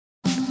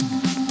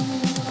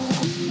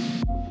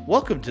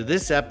Welcome to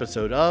this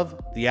episode of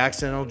The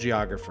Accidental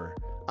Geographer.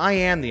 I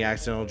am the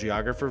Accidental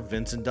Geographer,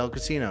 Vincent Del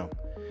Casino.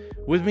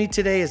 With me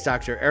today is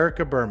Dr.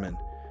 Erica Buurman,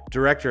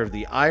 Director of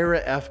the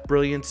Ira F.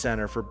 Brilliant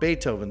Center for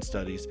Beethoven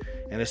Studies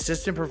and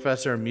Assistant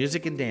Professor of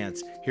Music and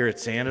Dance here at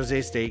San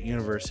Jose State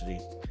University.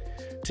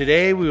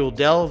 Today we will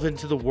delve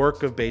into the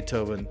work of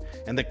Beethoven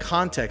and the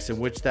context in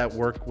which that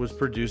work was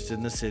produced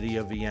in the city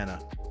of Vienna.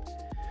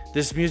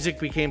 This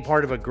music became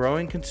part of a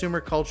growing consumer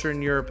culture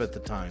in Europe at the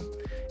time,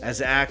 as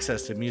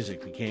access to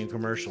music became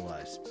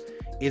commercialized.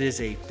 It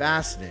is a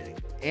fascinating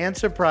and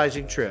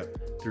surprising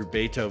trip through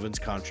Beethoven's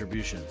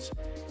contributions.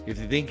 If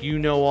you think you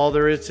know all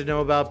there is to know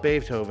about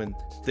Beethoven,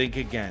 think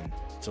again.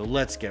 So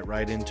let's get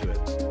right into it.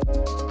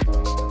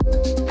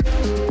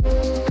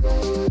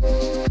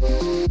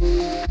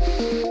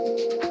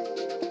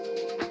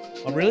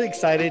 I'm really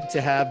excited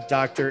to have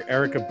Dr.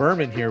 Erica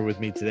Buurman here with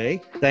me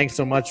today. Thanks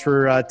so much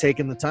for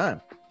taking the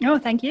time. Oh,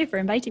 thank you for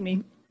inviting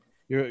me.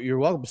 You're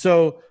welcome.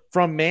 So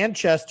from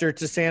Manchester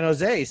to San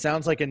Jose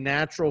sounds like a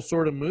natural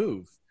sort of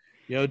move.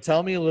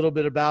 Tell me a little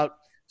bit about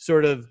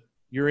sort of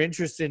your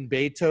interest in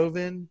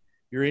Beethoven,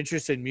 your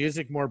interest in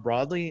music more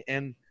broadly,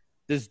 and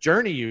this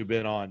journey you've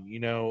been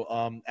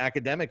on,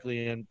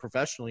 academically and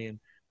professionally and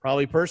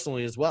probably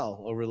personally as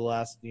well over the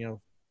last,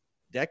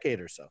 decade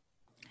or so.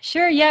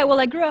 Sure. Yeah. Well,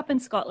 I grew up in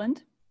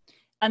Scotland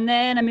and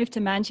then I moved to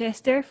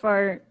Manchester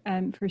for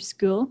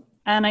school,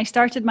 and I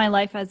started my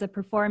life as a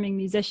performing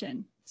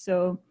musician.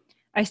 So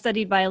I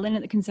studied violin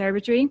at the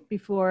conservatory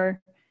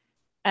before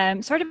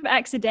sort of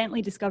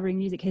accidentally discovering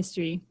music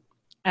history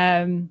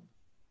when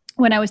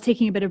I was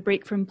taking a bit of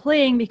break from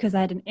playing because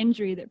I had an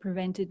injury that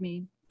prevented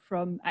me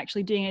from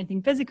actually doing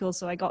anything physical.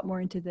 So I got more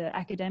into the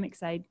academic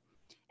side.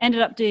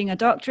 Ended up doing a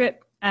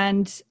doctorate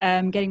and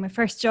getting my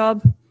first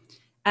job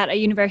at a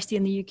university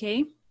in the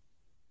UK.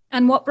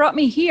 And what brought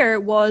me here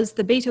was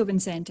the Beethoven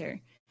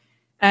Center,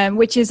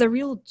 which is a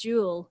real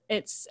jewel.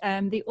 It's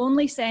the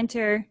only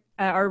center,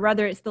 or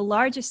rather it's the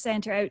largest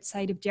center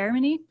outside of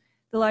Germany,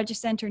 the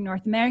largest center in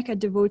North America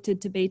devoted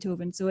to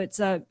Beethoven. So it's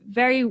a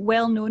very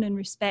well-known and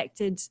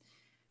respected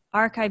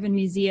archive and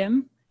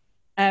museum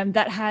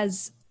that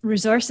has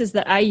resources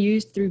that I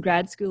used through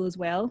grad school as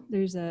well.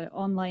 There's an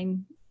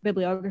online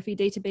bibliography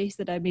database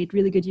that I made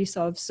really good use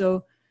of.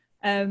 So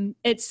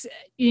it's,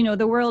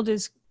 the world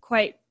is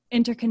quite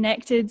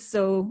interconnected.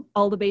 So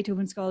all the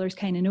Beethoven scholars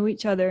kind of know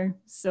each other.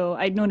 So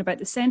I'd known about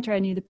the center. I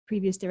knew the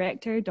previous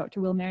director, Dr.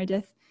 Will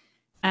Meredith.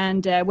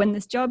 And when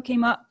this job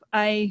came up,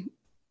 I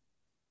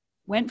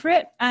went for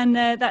it. And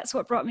that's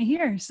what brought me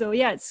here. So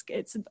yeah,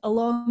 it's a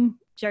long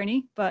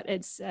journey, but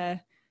it's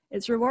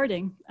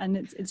rewarding, and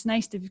it's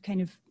nice to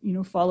kind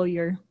of follow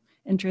your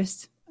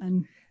interest.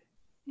 And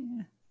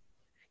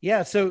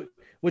yeah. So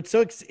what's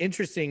so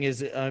interesting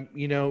is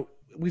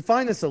we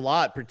find this a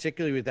lot,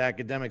 particularly with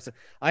academics.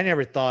 I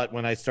never thought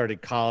when I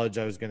started college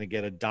I was going to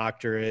get a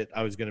doctorate.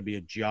 I was going to be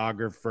a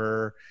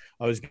geographer.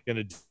 I was going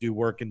to do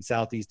work in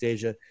Southeast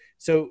Asia.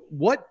 So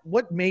what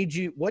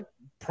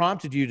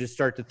prompted you to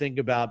start to think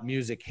about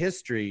music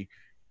history?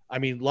 I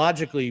mean,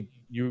 logically,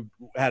 you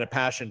had a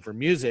passion for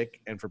music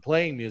and for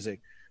playing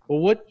music. Well,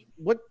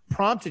 what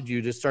prompted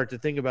you to start to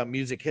think about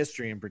music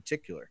history in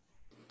particular?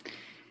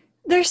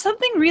 There's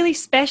something really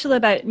special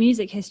about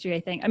music history, I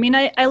think. I mean,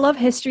 I love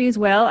history as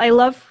well. I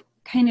love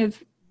kind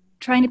of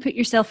trying to put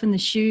yourself in the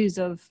shoes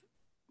of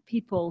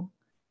people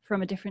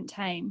from a different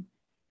time.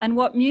 And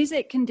what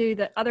music can do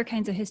that other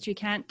kinds of history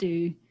can't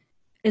do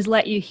is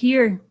let you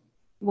hear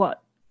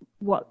what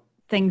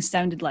things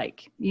sounded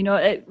like.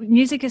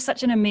 Music is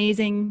such an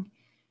amazing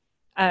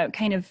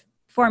kind of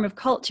form of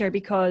culture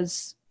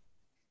because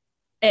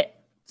it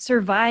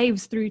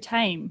survives through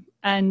time.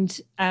 And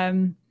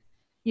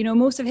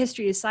most of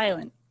history is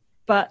silent,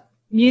 but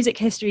music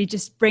history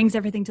just brings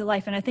everything to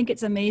life. And I think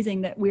it's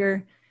amazing that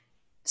we're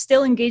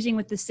still engaging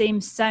with the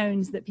same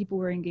sounds that people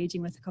were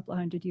engaging with a couple of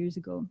hundred years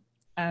ago.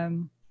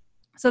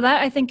 So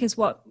that I think is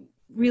what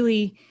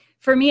really,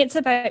 for me, it's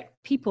about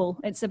people.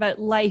 It's about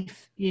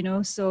life,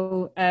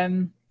 So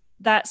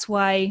that's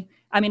why,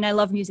 I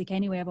love music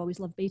anyway. I've always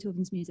loved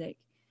Beethoven's music.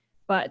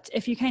 But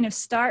if you kind of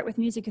start with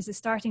music as a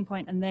starting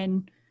point and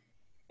then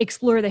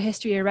explore the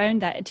history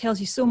around that, it tells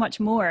you so much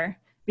more,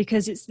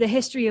 because it's the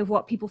history of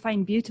what people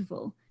find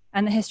beautiful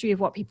and the history of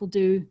what people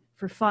do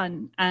for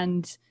fun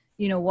and,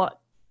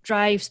 what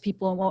drives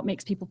people and what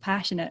makes people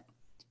passionate.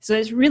 So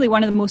it's really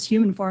one of the most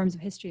human forms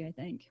of history, I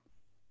think.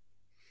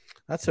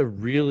 That's a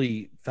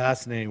really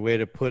fascinating way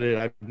to put it.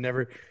 I've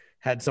never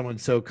had someone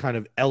so kind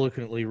of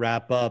eloquently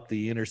wrap up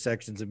the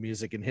intersections of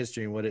music and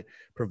history and what it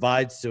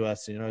provides to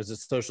us. As a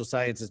social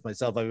scientist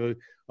myself, I've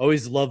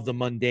always loved the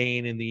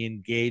mundane and the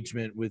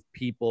engagement with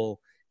people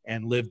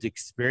and lived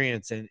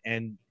experience.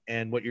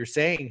 And what you're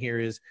saying here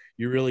is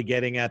you're really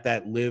getting at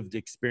that lived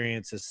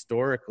experience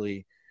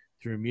historically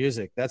through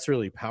music. That's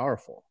really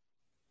powerful.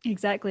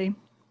 Exactly.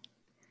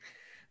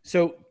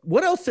 So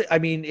what else?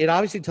 It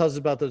obviously tells us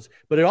about those,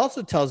 but it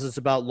also tells us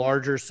about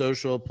larger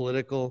social,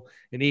 political,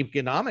 and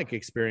economic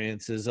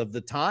experiences of the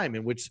time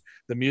in which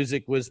the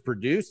music was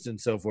produced and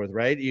so forth,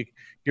 right? You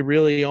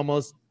really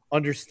almost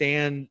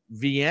understand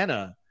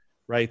Vienna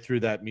right through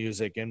that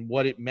music and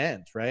what it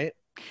meant, right?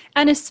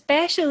 And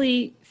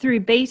especially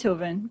through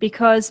Beethoven,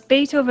 because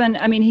Beethoven,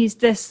 I mean, he's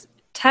this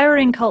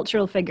towering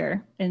cultural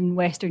figure in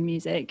Western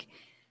music,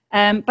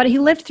 but he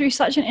lived through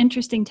such an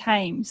interesting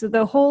time. So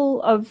the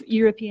whole of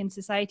European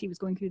society was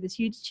going through this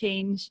huge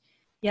change.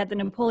 You had the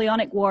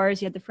Napoleonic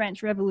Wars, you had the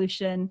French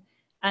Revolution,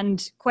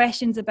 and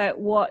questions about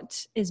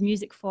what is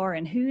music for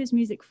and who is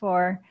music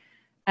for.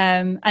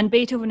 And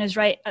Beethoven is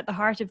right at the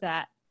heart of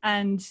that.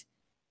 And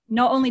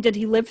not only did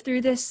he live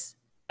through this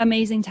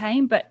amazing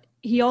time, but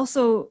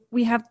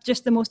we have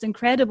just the most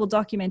incredible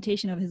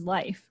documentation of his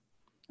life.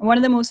 And one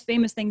of the most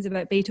famous things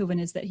about Beethoven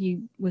is that he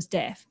was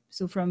deaf.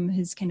 So from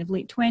his kind of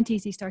late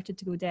 20s, he started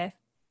to go deaf.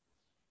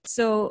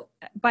 So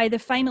by the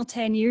final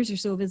 10 years or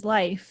so of his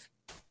life,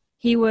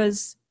 he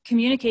was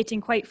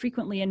communicating quite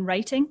frequently in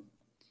writing.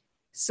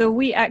 So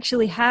we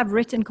actually have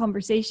written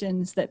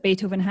conversations that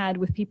Beethoven had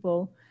with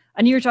people.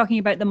 And you were talking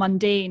about the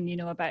mundane,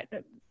 about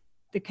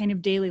the kind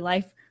of daily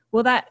life.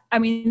 Well,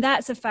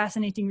 that's a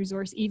fascinating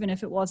resource, even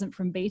if it wasn't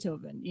from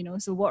Beethoven,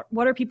 So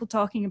what are people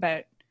talking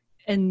about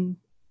in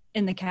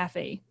the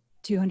cafe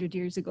 200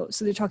 years ago?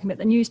 So they're talking about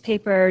the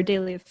newspaper,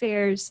 daily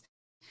affairs,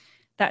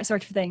 that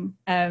sort of thing.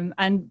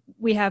 And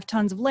we have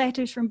tons of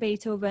letters from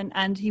Beethoven,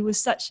 and he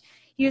was,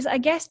 I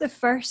guess, the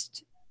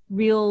first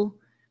real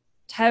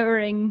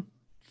towering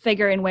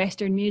figure in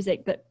Western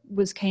music that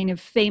was kind of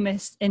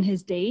famous in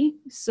his day.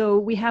 So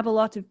we have a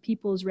lot of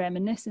people's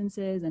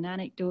reminiscences and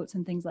anecdotes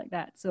and things like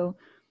that. So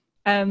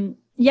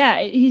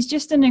he's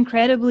just an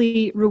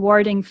incredibly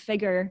rewarding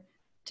figure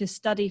to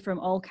study from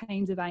all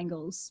kinds of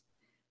angles.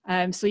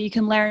 So you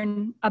can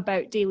learn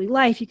about daily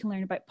life, you can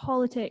learn about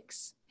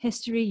politics,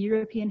 history,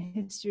 European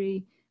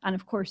history, and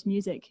of course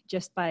music,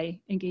 just by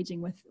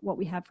engaging with what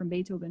we have from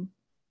Beethoven.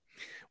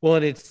 Well,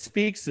 and it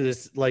speaks to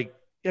this,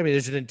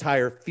 there's an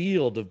entire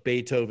field of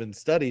Beethoven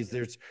studies.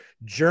 There's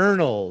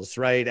journals,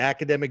 right?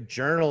 Academic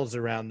journals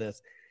around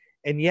this.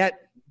 And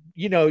yet,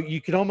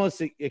 you can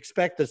almost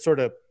expect the sort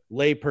of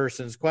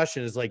layperson's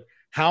question is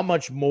how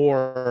much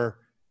more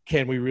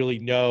can we really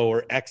know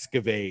or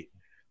excavate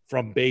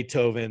from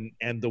Beethoven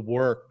and the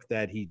work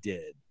that he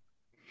did?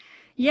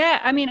 Yeah,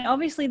 I mean,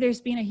 obviously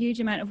there's been a huge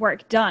amount of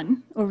work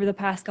done over the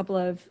past couple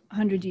of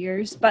 100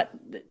 years, but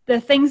the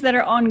things that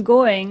are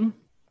ongoing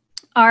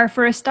are,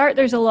 for a start,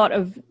 there's a lot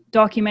of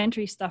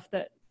documentary stuff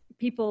that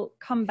people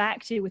come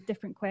back to with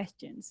different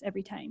questions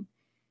every time.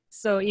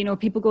 So,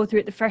 people go through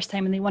it the first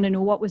time and they want to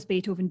know, what was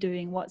Beethoven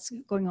doing? What's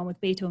going on with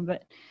Beethoven?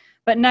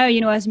 But now,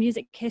 as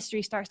music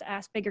history starts to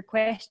ask bigger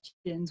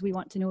questions, we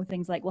want to know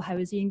things like, well, how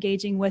is he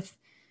engaging with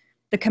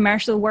the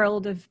commercial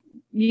world of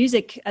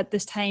music at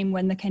this time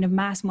when the kind of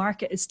mass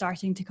market is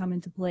starting to come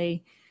into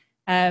play?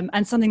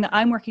 And something that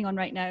I'm working on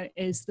right now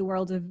is the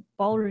world of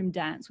ballroom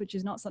dance, which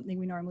is not something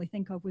we normally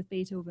think of with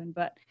Beethoven.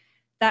 But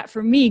that,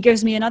 for me,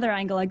 gives me another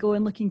angle. I go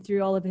in looking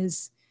through all of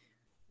his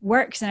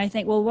works and I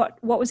think, well,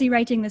 what was he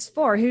writing this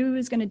for? Who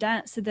is going to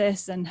dance to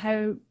this? And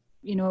how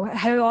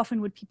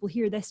often would people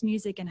hear this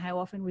music and how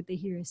often would they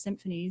hear his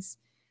symphonies?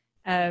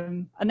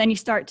 And then you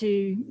start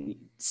to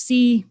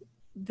see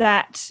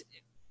that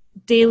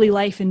daily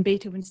life in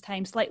Beethoven's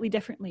time slightly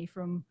differently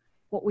from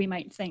what we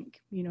might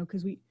think,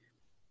 because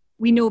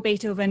we know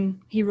Beethoven,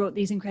 he wrote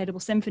these incredible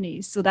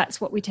symphonies, so that's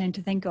what we tend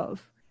to think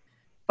of.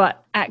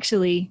 But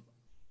actually,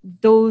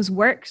 those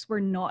works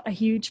were not a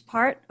huge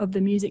part of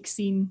the music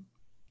scene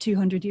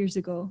 200 years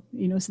ago,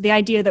 so the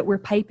idea that we're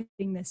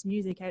piping this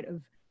music out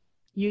of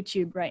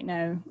YouTube right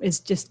now is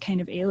just kind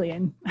of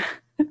alien.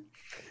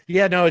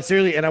 Yeah, no, it's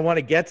really, and I want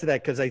to get to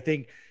that because I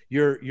think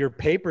your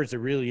papers are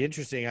really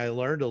interesting. I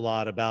learned a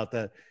lot about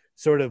the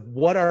sort of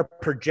what our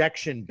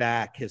projection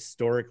back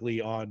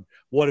historically on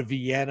what a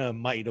Vienna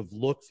might have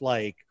looked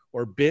like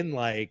or been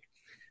like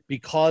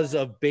because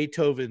of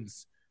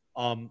Beethoven's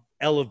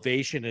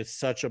elevation as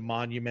such a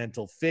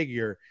monumental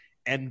figure.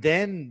 And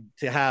then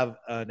to have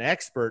an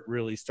expert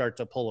really start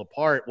to pull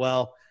apart,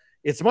 well,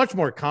 it's much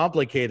more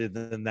complicated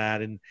than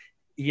that. And,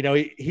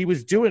 he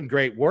was doing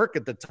great work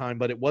at the time,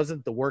 but it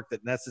wasn't the work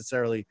that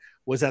necessarily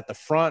was at the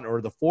front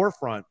or the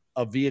forefront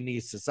of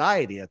Viennese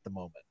society at the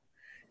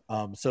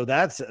moment. So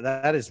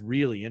that is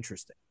really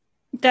interesting.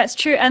 That's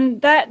true.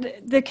 And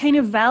that the kind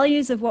of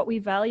values of what we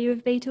value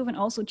of Beethoven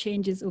also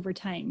changes over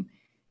time.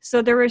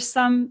 So there were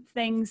some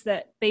things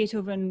that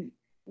Beethoven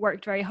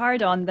worked very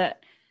hard on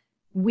that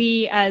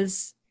we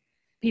as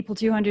people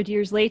 200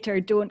 years later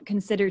don't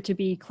consider to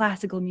be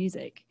classical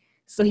music.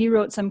 So he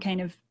wrote some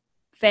kind of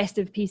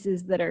festive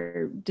pieces that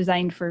are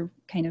designed for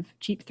kind of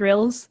cheap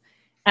thrills.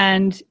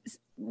 And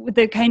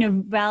the kind of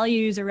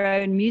values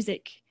around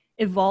music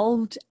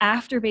evolved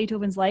after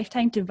Beethoven's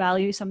lifetime to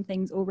value some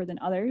things over than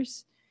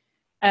others.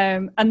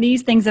 And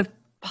these things have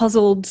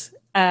puzzled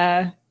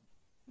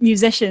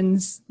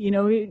musicians.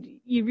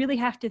 You really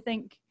have to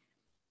think,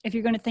 if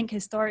you're going to think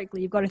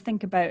historically, you've got to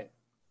think about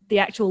the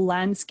actual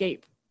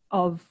landscape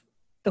of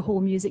the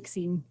whole music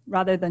scene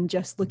rather than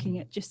just looking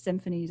at just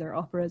symphonies or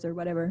operas or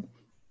whatever.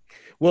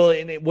 Well,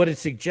 and what it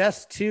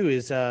suggests too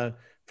is,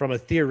 from a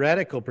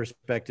theoretical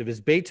perspective is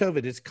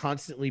Beethoven is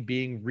constantly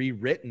being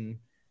rewritten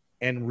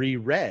and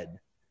reread,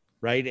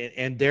 right?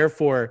 And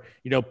therefore,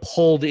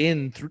 pulled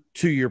in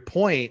to your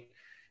point.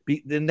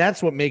 Then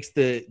that's what makes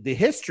the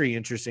history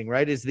interesting,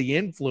 right? Is the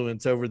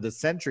influence over the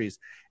centuries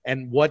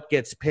and what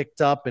gets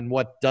picked up and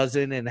what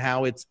doesn't, and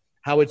how it's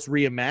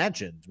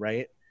reimagined,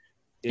 right?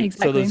 So those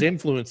Exactly.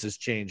 influences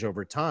change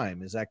over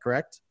time. Is that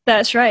correct?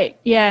 That's right.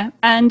 Yeah.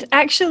 And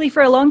actually,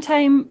 for a long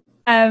time,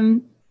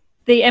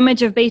 the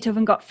image of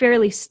Beethoven got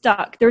fairly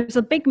stuck. There's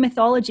a big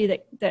mythology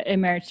that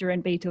emerged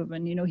around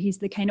Beethoven. He's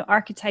the kind of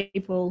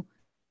archetypal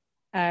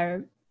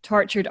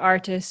tortured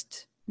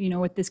artist,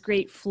 with this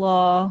great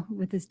flaw,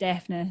 with his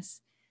deafness.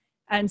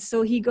 And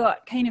so he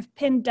got kind of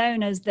pinned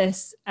down as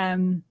this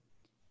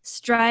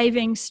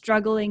striving,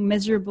 struggling,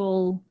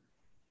 miserable,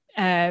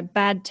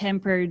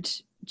 bad-tempered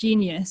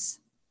genius,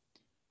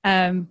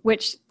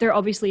 which there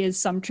obviously is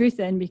some truth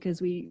in,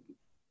 because we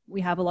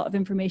have a lot of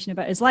information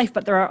about his life,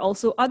 but there are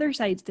also other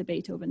sides to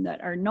Beethoven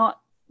that are not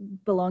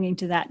belonging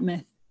to that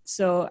myth.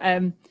 So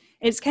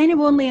it's kind of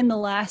only in the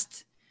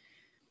last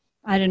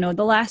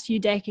few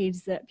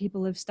decades that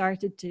people have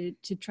started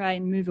to try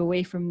and move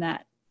away from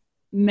that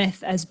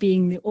myth as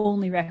being the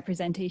only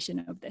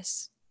representation of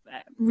this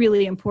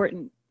really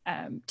important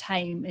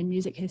time in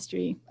music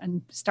history,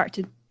 and start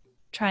to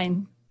try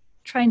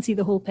and see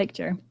the whole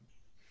picture.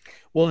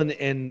 Well,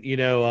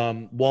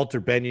 and Walter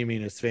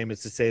Benjamin is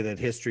famous to say that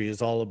history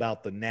is all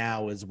about the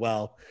now as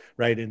well,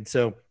 right? And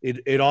so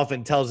it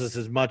often tells us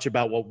as much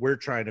about what we're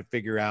trying to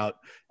figure out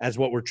as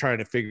what we're trying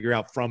to figure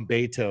out from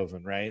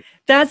Beethoven, right?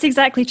 That's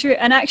exactly true.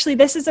 And actually,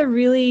 this is a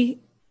really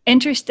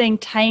interesting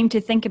time to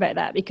think about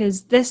that,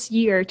 because this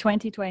year,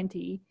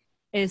 2020,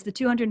 is the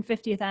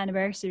 250th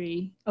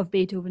anniversary of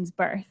Beethoven's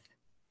birth.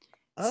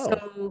 Oh.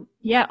 So,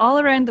 yeah, all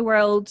around the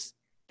world,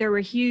 there were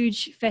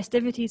huge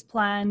festivities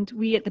planned.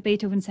 We at the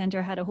Beethoven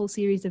Center had a whole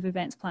series of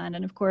events planned.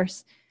 And of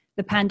course,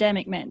 the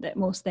pandemic meant that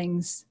most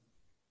things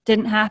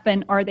didn't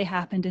happen, or they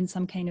happened in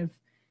some kind of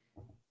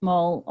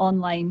small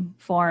online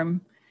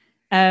form.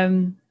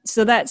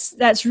 So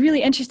that's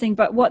really interesting.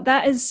 But what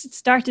that has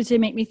started to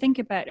make me think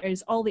about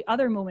is all the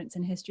other moments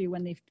in history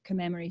when they've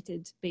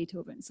commemorated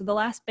Beethoven. So the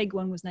last big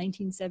one was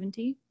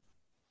 1970.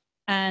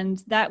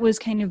 And that was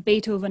kind of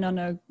Beethoven on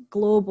a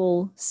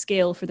global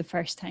scale for the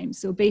first time.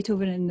 So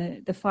Beethoven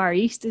in the Far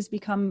East has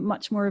become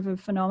much more of a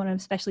phenomenon,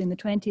 especially in the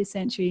 20th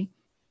century.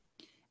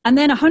 And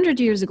then 100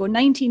 years ago,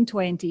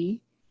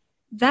 1920,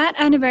 that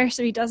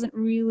anniversary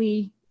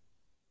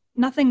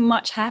nothing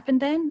much happened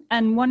then.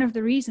 And one of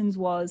the reasons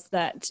was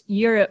that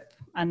Europe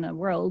and the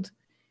world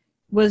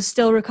was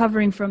still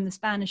recovering from the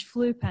Spanish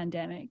flu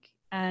pandemic,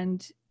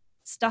 and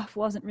stuff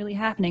wasn't really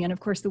happening. And of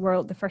course,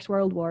 the First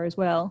World War as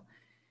well.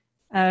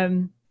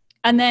 And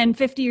then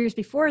 50 years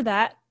before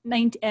that,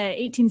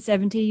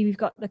 1870, we've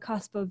got the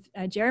cusp of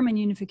German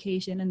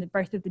unification and the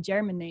birth of the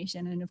German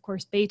nation. And of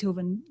course,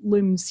 Beethoven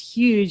looms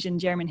huge in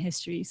German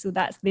history. So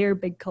that's their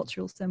big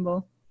cultural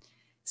symbol.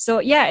 So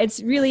yeah,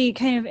 it's really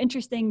kind of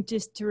interesting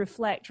just to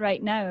reflect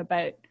right now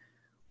about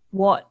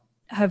what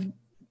have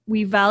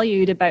we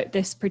valued about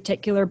this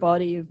particular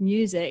body of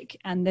music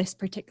and this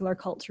particular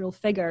cultural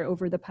figure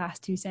over the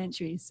past 2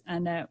 centuries.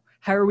 And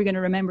how are we going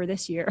to remember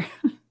this year?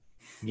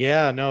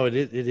 Yeah, no, it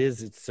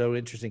is. It's so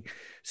interesting.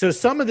 So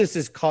some of this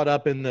is caught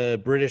up in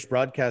the British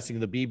broadcasting,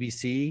 the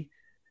BBC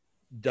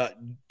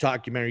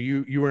documentary.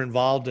 You were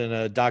involved in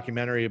a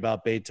documentary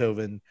about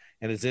Beethoven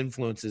and his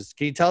influences.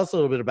 Can you tell us a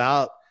little bit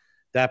about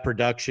that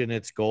production,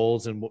 its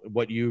goals, and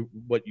what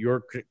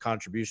your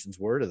contributions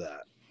were to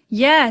that?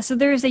 Yeah, so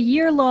there's a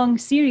year-long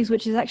series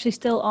which is actually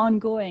still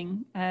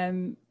ongoing,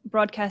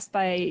 broadcast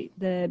by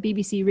the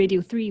BBC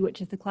Radio 3, which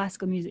is the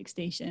classical music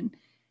station.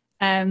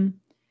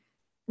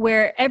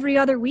 Where every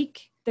other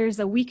week there's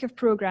a week of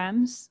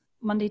programs,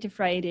 Monday to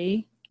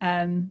Friday,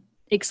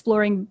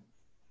 exploring,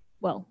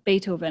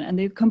 Beethoven. And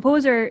the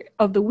composer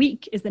of the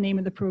week is the name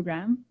of the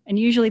program. And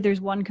usually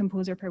there's one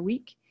composer per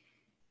week.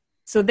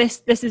 So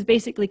this is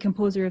basically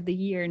composer of the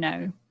year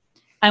now.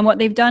 And what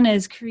they've done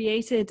is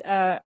created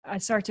a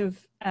sort of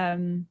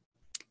kind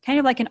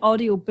of like an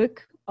audio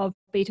book of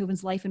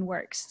Beethoven's life and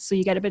works. So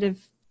you get a bit of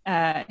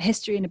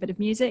history and a bit of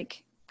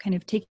music, kind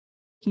of taking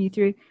you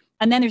through.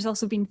 And then there's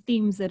also been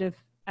themes that have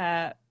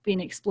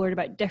been explored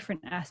about different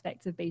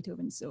aspects of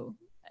Beethoven. So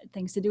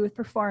things to do with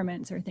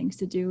performance, or things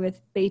to do with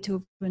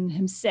Beethoven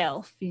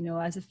himself,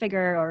 as a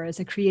figure or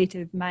as a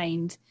creative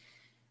mind.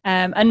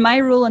 And my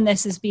role in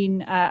this has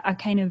been a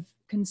kind of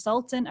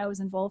consultant. I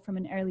was involved from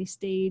an early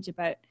stage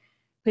about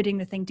putting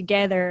the thing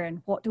together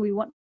and what do we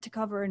want to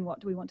cover and what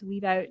do we want to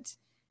leave out.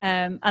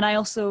 And I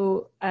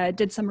also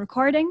did some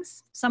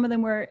recordings. Some of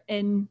them were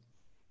in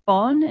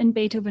Bonn, in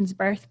Beethoven's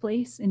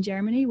birthplace in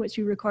Germany, which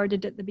we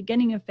recorded at the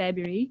beginning of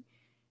February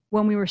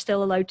when we were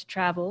still allowed to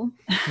travel.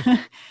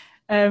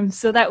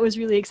 So that was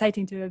really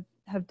exciting to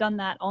have done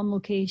that on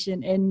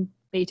location in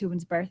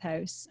Beethoven's birth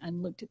house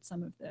and looked at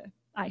some of the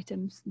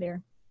items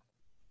there.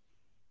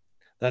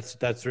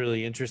 That's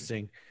really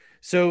interesting.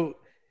 So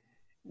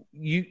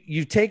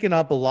you've taken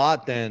up a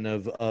lot then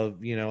of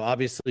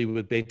obviously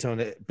with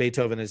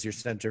Beethoven as your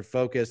center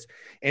focus,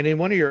 and in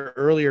one of your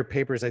earlier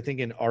papers, I think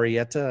in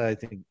Arietta, I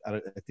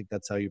think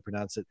that's how you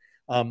pronounce it.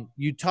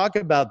 You talk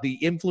about the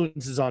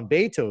influences on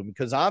Beethoven,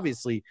 because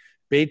obviously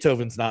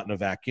Beethoven's not in a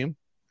vacuum,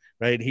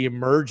 right? He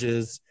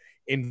emerges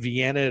in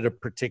Vienna at a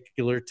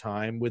particular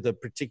time with a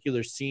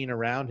particular scene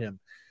around him.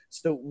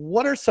 So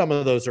what are some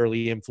of those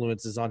early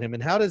influences on him,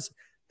 and how does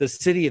the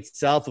city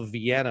itself of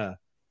Vienna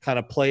kind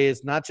of play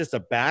as not just a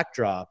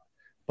backdrop,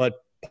 but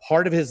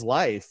part of his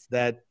life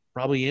that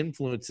probably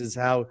influences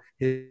how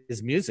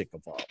his music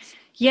evolves?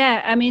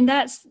 Yeah, I mean,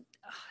 that's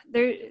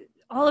there.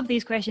 All of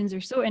these questions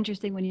are so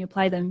interesting when you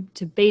apply them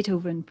to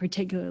Beethoven,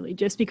 particularly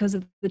just because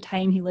of the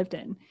time he lived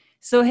in.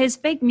 So his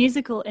big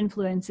musical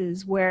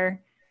influences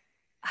were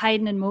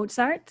Haydn and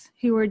Mozart,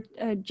 who were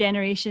a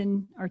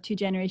generation or two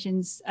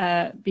generations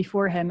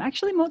before him.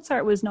 Actually,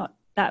 Mozart was not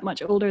that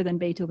much older than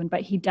Beethoven,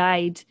 but he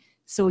died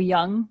so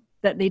young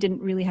that they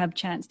didn't really have a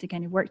chance to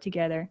kind of work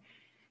together.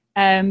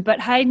 But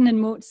Haydn and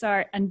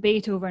Mozart and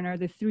Beethoven are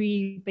the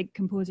three big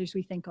composers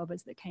we think of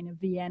as the kind of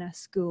Vienna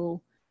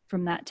school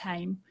from that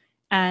time.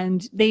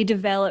 And they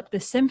developed the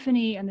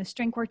symphony and the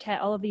string quartet,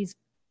 all of these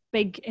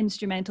big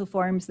instrumental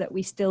forms that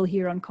we still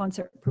hear on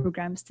concert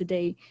programs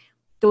today.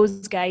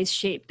 Those guys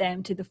shaped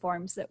them to the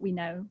forms that we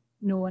now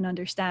know and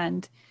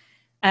understand.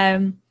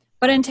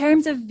 But in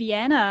terms of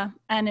Vienna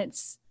and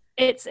its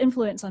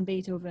influence on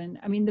Beethoven,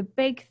 I mean, the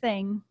big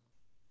thing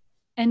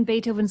in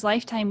Beethoven's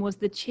lifetime was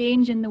the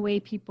change in the way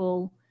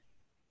people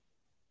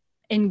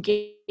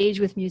engage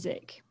with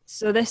music.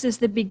 So this is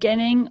the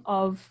beginning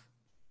of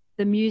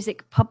the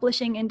music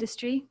publishing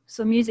industry.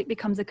 So music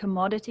becomes a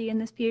commodity in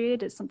this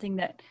period. It's something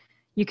that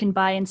you can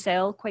buy and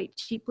sell quite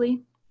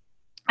cheaply.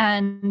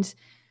 And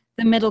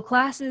the middle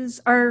classes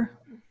are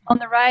on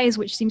the rise,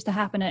 which seems to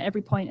happen at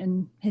every point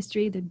in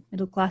history. The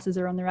middle classes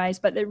are on the rise,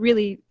 but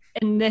really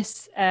in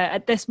this,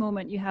 at this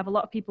moment, you have a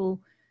lot of people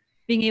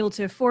being able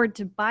to afford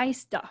to buy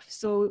stuff.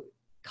 So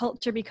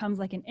culture becomes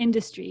like an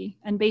industry,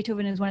 and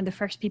Beethoven is one of the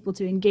first people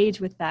to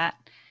engage with that.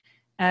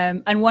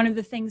 And one of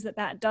the things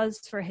that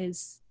does for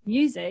his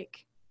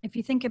music, if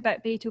you think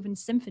about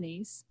Beethoven's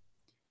symphonies,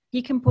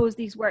 he composed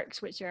these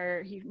works, which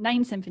are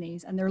 9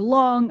 symphonies, and they're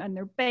long and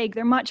they're big.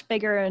 They're much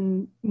bigger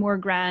and more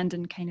grand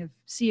and kind of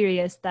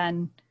serious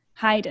than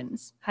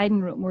Haydn's.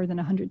 Haydn wrote more than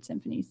 100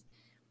 symphonies.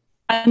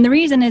 And the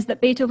reason is that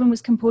Beethoven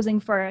was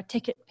composing for a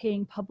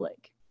ticket-paying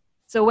public.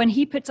 So when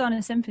he puts on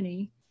a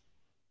symphony,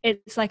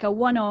 it's like a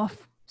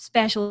one-off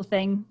special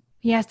thing.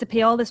 He has to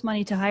pay all this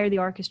money to hire the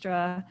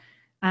orchestra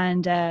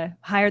and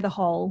hire the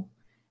hall.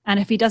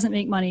 And if he doesn't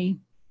make money,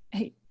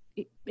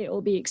 it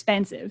will be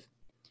expensive.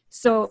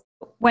 So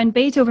when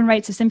Beethoven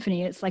writes a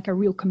symphony, it's like a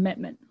real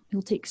commitment.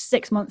 He'll take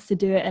 6 months to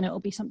do it, and it'll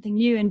be something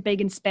new and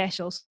big and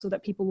special so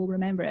that people will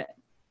remember it.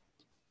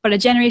 But a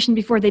generation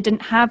before, they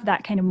didn't have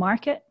that kind of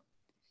market.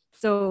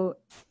 So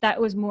that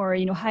was more,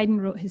 Haydn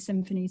wrote his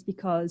symphonies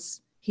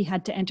because he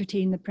had to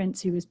entertain the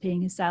prince who was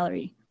paying his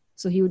salary.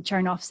 So he would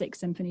churn off 6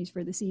 symphonies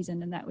for the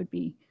season, and that would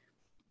be,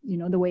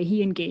 the way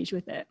he engaged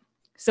with it.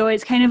 So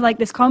it's kind of like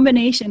this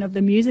combination of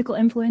the musical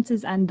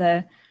influences and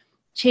the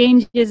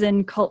changes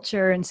in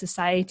culture and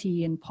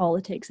society and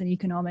politics and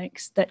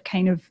economics that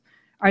kind of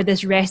are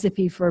this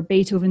recipe for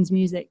Beethoven's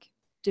music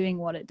doing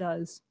what it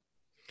does.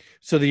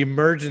 So the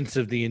emergence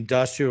of the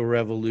Industrial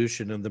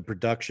Revolution and the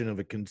production of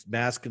a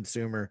mass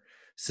consumer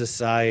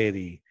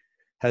society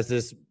has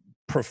this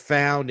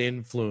profound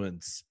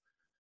influence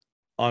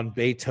on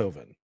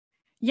Beethoven.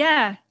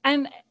 Yeah.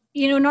 And,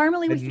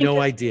 normally we think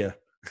idea.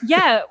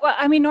 Yeah. Well,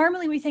 I mean,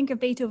 normally we think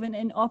of Beethoven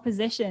in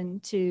opposition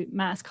to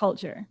mass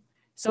culture.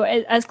 So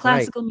as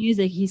classical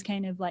music, he's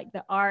kind of like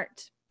the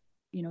art,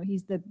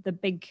 he's the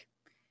big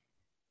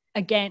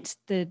against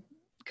the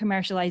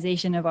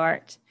commercialization of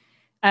art.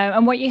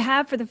 And what you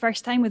have for the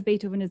first time with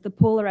Beethoven is the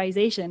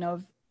polarization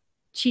of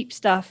cheap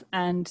stuff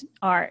and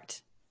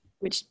art,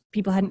 which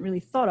people hadn't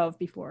really thought of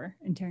before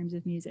in terms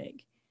of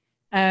music.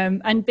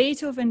 And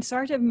Beethoven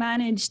sort of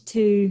managed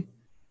to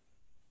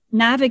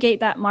navigate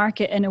that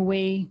market in a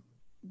way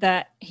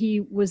that he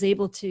was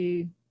able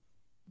to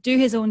do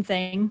his own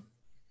thing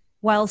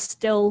while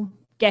still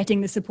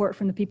getting the support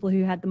from the people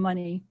who had the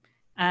money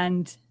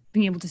and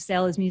being able to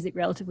sell his music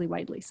relatively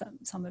widely,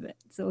 some of it.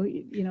 So,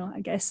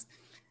 I guess,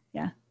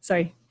 yeah,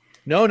 sorry.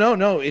 No.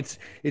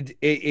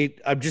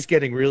 I'm just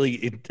getting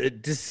really,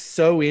 just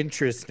so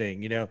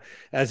interesting.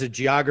 As a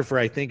geographer,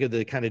 I think of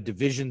the kind of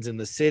divisions in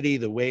the city,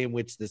 the way in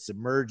which this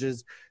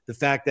emerges, the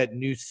fact that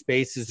new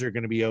spaces are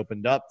going to be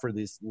opened up for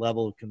this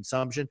level of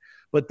consumption,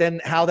 but then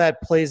how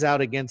that plays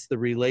out against the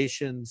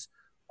relations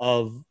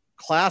of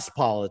class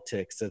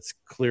politics that's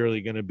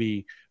clearly going to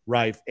be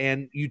rife.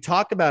 And you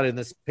talk about in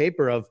this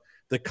paper of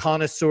the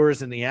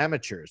connoisseurs and the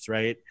amateurs,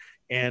 right?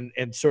 And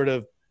sort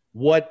of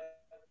what's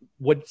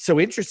so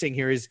interesting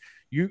here is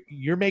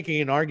you're making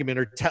an argument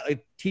or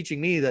teaching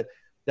me that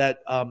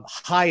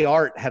high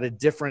art had a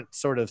different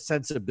sort of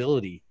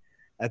sensibility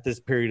at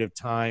this period of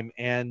time,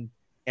 and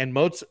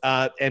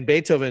Mozart and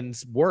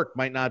Beethoven's work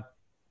might not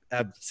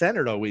have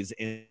centered always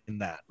in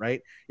that,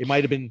 right? It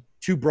might have been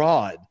too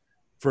broad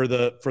for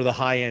the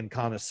high end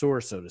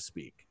connoisseur, so to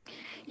speak.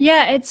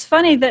 Yeah, it's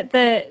funny that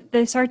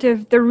the sort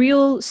of the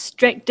real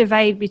strict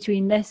divide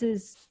between this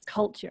is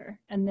culture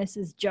and this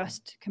is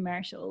just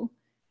commercial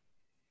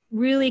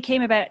really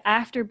came about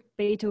after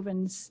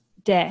Beethoven's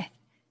death.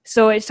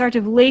 So it's sort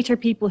of later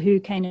people who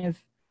kind of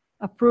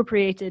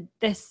appropriated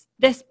this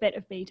bit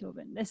of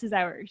Beethoven. This is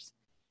ours,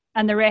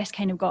 and the rest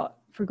kind of got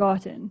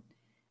forgotten.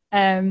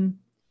 And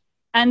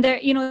there,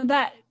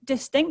 that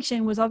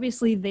distinction was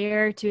obviously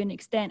there to an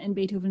extent in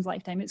Beethoven's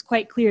lifetime. It's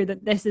quite clear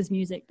that this is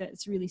music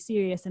that's really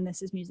serious and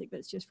this is music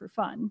that's just for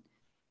fun.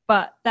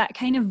 But that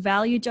kind of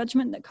value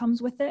judgment that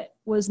comes with it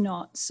was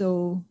not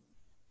so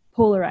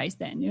polarized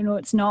then.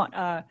 It's not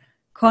a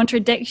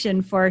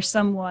contradiction for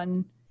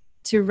someone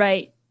to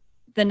write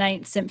the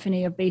Ninth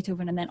Symphony of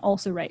Beethoven and then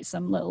also write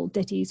some little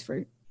ditties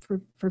for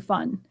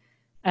fun.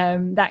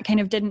 That kind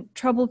of didn't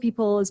trouble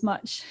people as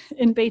much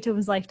in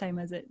Beethoven's lifetime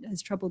as it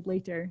has troubled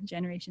later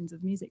generations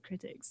of music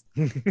critics.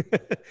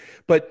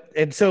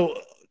 And so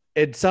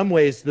in some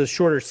ways, the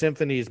shorter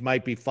symphonies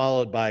might be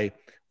followed by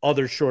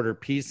other shorter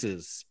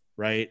pieces,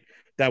 right?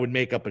 That would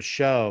make up a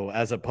show,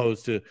 as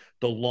opposed to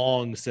the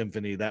long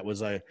symphony that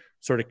was a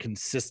sort of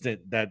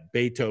consistent that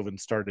Beethoven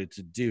started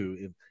to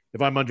do,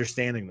 if I'm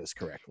understanding this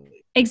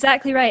correctly.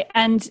 Exactly right.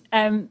 And,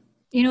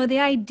 the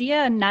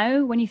idea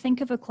now, when you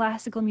think of a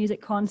classical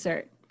music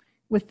concert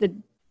with the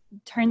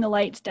turn the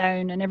lights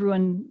down and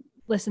everyone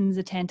listens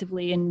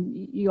attentively and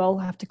you all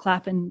have to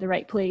clap in the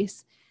right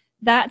place,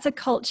 that's a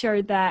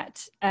culture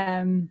that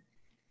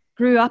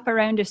grew up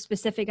around a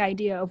specific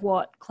idea of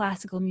what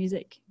classical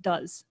music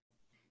does.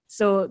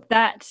 So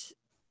that,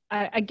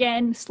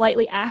 again,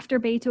 slightly after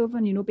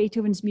Beethoven,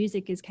 Beethoven's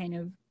music is kind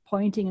of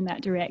pointing in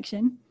that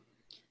direction.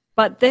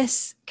 But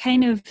this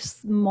kind of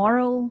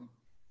moral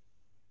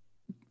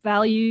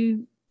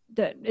value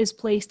that is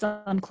placed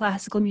on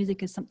classical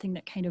music is something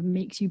that kind of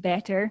makes you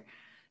better.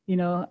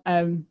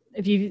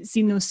 If you've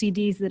seen those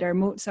CDs that are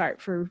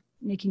Mozart for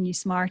making you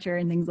smarter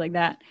and things like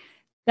that,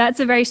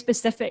 that's a very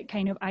specific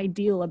kind of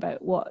ideal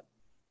about what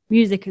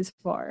music is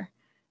for.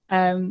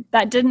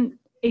 That didn't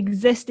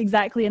exist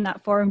exactly in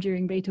that form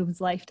during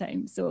Beethoven's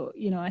lifetime. So,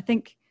 I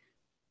think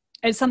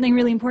it's something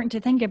really important to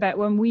think about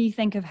when we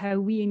think of how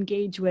we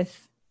engage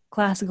with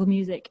classical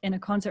music in a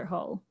concert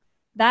hall.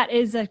 That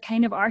is a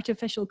kind of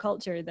artificial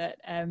culture that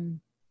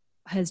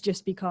has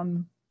just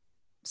become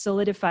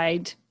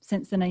solidified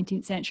since the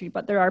 19th century.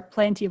 But there are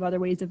plenty of other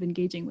ways of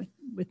engaging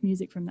with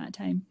music from that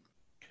time.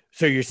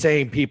 So you're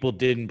saying people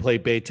didn't play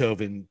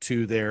Beethoven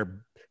to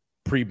their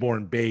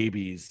preborn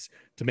babies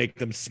to make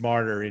them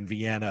smarter in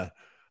Vienna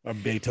on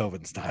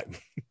Beethoven's time?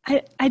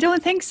 I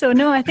don't think so.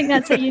 No, I think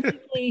that's a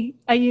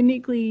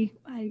uniquely,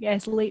 I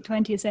guess, late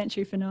 20th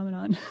century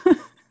phenomenon.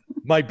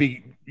 Might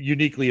be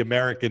uniquely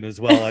American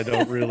as well. I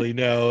don't really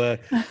know.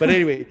 But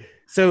anyway,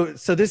 so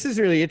this is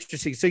really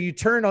interesting. So you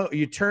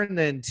turn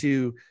then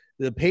to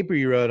the paper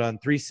you wrote on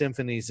 3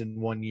 symphonies in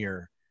 1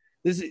 year.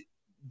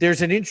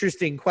 There's an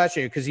interesting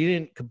question because you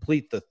didn't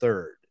complete the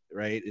third,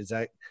 right? Is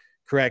that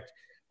correct?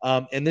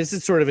 And this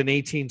is sort of an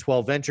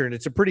 1812 venture, and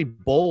it's a pretty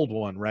bold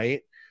one,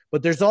 right?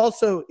 But there's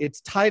also,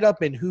 it's tied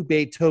up in who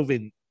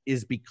Beethoven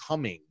is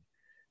becoming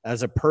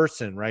as a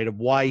person, right? Of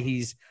why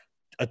he's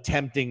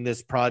attempting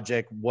this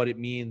project, what it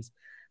means.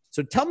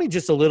 So tell me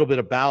just a little bit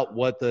about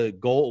what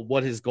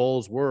his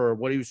goals were, or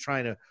what he was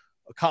trying to,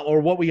 or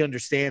what we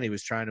understand he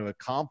was trying to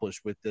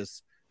accomplish with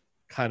this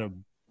kind of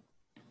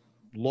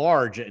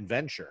large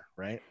adventure,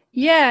 right?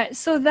 Yeah,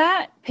 so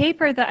that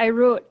paper that I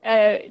wrote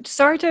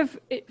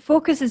it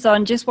focuses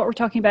on just what we're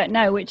talking about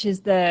now, which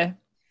is the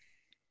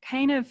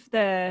kind of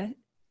the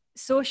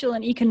social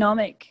and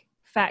economic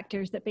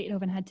factors that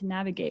Beethoven had to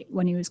navigate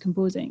when he was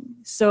composing.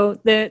 So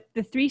the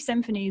 3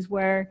 symphonies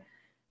were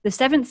the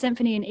 7th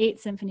Symphony and 8th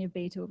Symphony of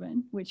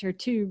Beethoven, which are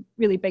 2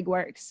 really big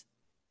works,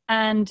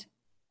 and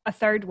a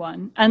third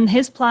one. And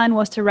his plan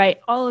was to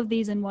write all of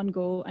these in one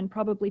go and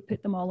probably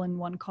put them all in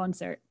one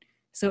concert.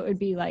 So it would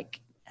be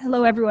like,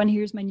 hello everyone,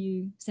 here's my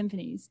new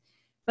symphonies.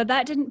 But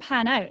that didn't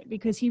pan out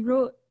because he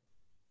wrote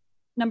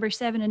number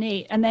 7 and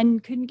 8 and then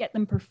couldn't get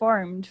them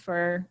performed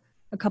for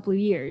a couple of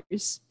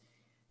years.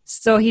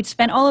 So he'd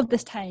spent all of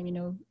this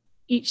time,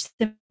 each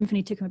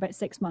symphony took him about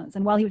 6 months.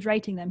 And while he was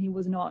writing them, he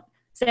was not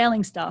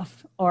selling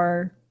stuff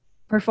or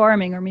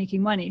performing or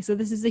making money. So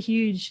this is a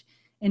huge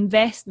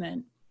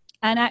investment.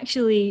 And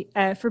actually,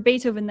 for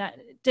Beethoven, that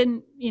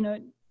didn't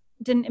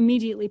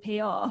immediately pay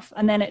off.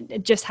 And then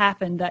it just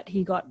happened that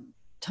he got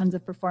tons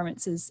of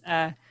performances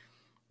a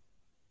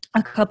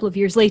couple of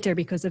years later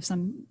because of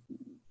some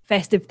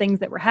festive things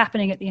that were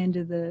happening at the end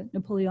of the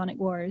Napoleonic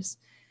Wars.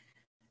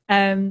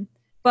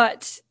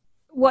 But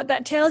what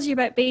that tells you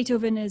about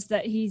Beethoven is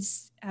that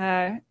he's,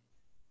 having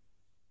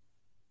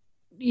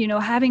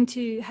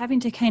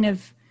to kind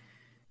of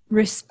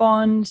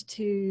respond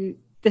to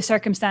the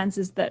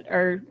circumstances that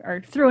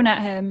are thrown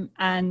at him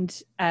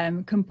and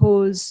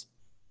compose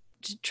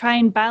to try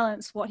and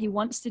balance what he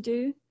wants to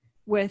do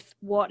with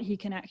what he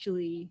can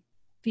actually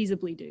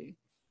feasibly do.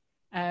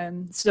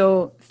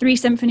 So 3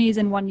 symphonies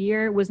in 1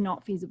 year was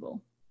not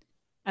feasible.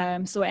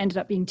 So it ended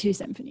up being 2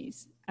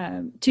 symphonies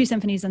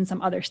and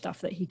some other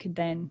stuff that he could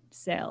then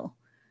sell.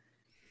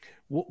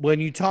 When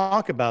you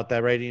talk about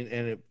that, right,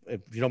 and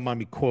if you don't mind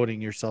me quoting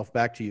yourself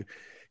back to you,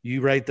 you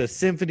write the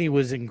symphony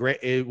was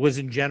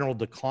in general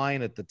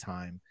decline at the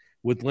time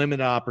with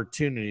limited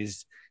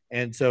opportunities,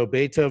 and so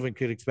Beethoven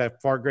could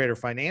expect far greater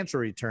financial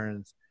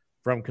returns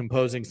from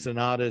composing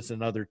sonatas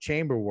and other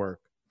chamber work.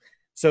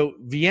 So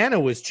Vienna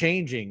was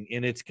changing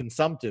in its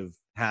consumptive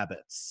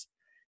habits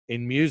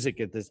in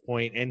music at this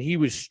point, and he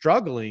was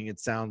struggling, it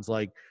sounds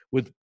like,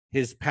 with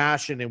his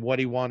passion and what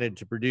he wanted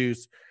to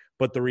produce,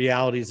 but the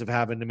realities of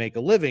having to make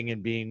a living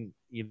and being,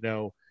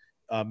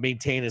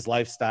 maintain his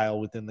lifestyle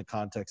within the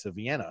context of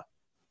Vienna.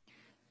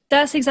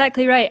 That's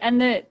exactly right. And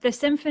the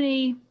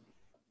symphony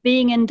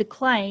being in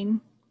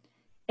decline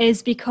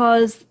is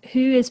because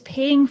who is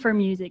paying for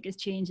music is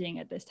changing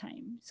at this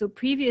time. So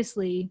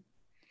previously,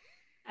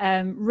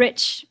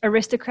 rich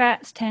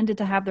aristocrats tended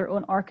to have their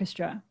own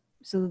orchestra.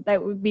 So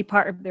that would be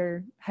part of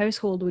their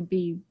household, would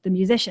be the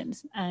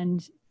musicians,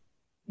 and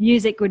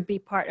music would be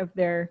part of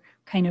their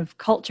kind of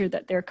culture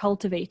that they're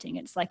cultivating.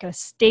 It's like a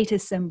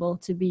status symbol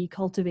to be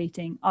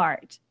cultivating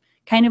art,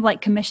 kind of like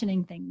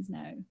commissioning things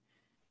now.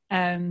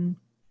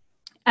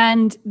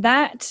 And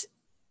that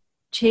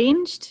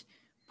changed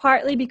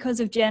partly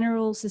because of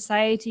general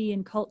society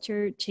and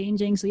culture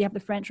changing. So you have the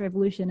French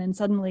Revolution, and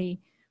suddenly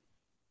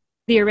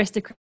the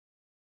aristocrats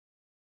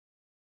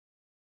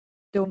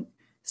don't.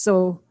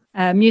 So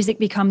music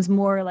becomes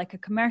more like a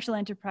commercial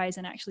enterprise,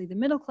 and actually the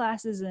middle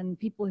classes and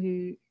people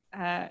who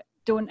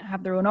don't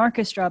have their own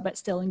orchestra but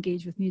still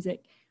engage with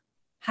music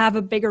have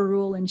a bigger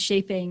role in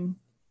shaping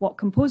what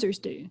composers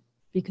do,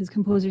 because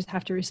composers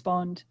have to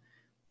respond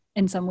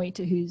in some way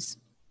to who's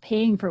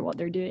paying for what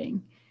they're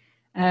doing.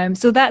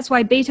 So that's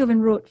why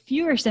Beethoven wrote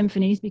fewer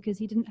symphonies, because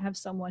he didn't have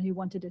someone who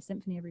wanted a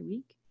symphony every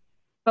week.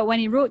 But when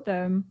he wrote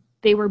them,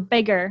 they were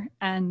bigger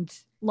and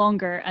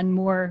longer and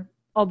more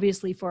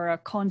obviously for a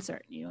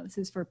concert. This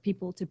is for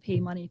people to pay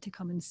money to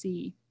come and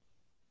see.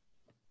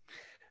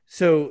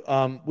 So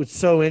what's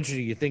so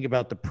interesting, you think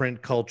about the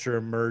print culture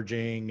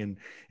emerging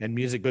and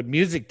music, but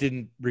music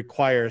didn't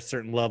require a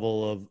certain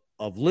level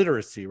of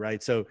literacy,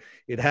 right? So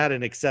it had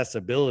an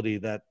accessibility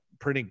that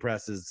printing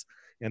presses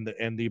and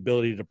the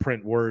ability to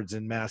print words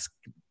and mass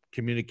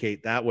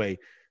communicate that way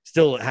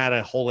still had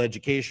a whole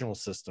educational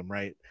system,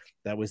 right,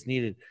 that was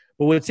needed.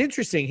 But what's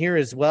interesting here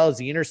as well is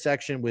the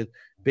intersection with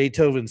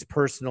Beethoven's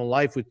personal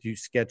life, which you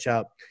sketch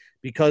out,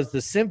 because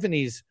the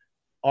symphonies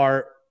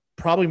are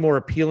probably more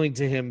appealing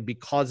to him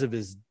because of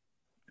his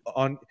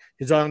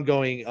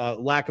ongoing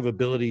lack of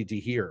ability to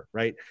hear,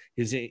 right?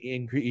 He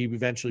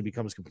eventually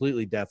becomes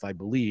completely deaf, I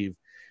believe.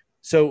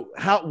 So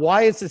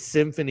why is the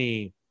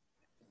symphony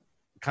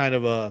kind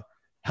of a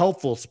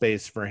helpful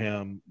space for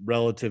him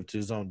relative to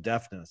his own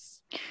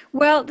deafness?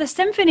 Well, the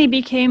symphony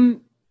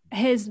became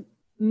his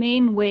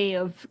main way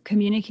of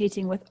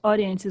communicating with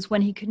audiences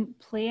when he couldn't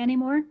play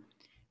anymore.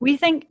 We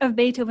think of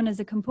Beethoven as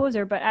a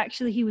composer, but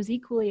actually he was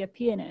equally a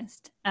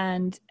pianist.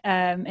 And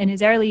in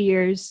his early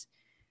years,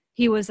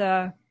 he was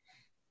a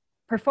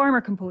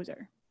performer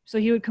composer. So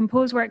he would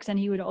compose works and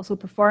he would also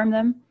perform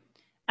them.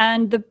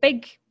 And the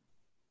big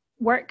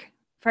work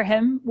for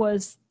him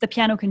was the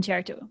piano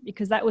concerto,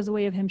 because that was a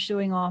way of him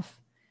showing off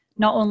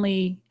not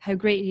only how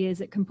great he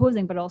is at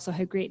composing, but also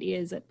how great he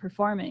is at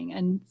performing.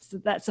 And so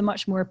that's a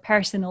much more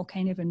personal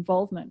kind of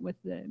involvement with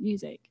the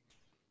music.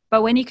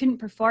 But when he couldn't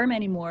perform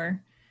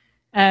anymore,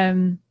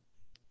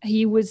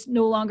 he was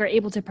no longer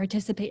able to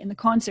participate in the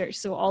concert.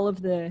 So all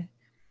of the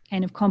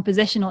kind of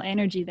compositional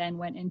energy then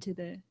went into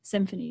the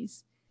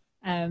symphonies,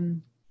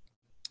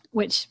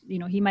 which,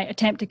 he might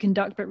attempt to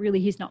conduct, but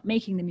really he's not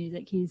making the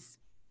music. He's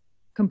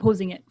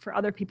composing it for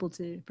other people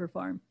to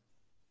perform.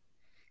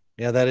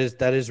 Yeah,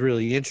 that is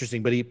really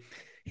interesting. But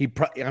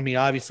he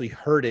obviously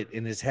heard it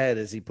in his head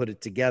as he put it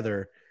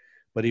together,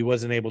 but he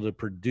wasn't able to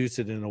produce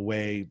it in a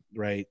way,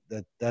 right?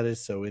 That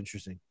is so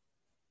interesting.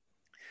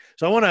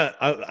 So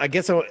I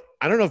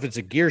don't know if it's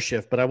a gear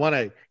shift, but I want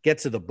to get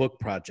to the book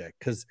project,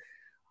 because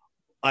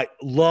I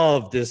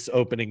love this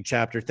opening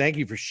chapter. Thank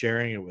you for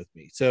sharing it with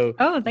me. So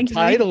the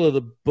title of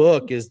the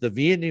book is The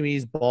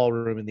Vietnamese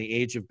Ballroom in the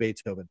Age of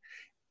Beethoven.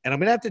 And I'm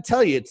going to have to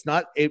tell you,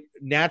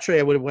 naturally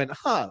I would have went,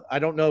 I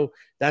don't know.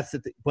 That's the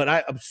thing. But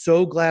I'm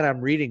so glad I'm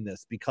reading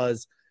this,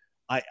 because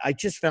I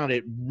just found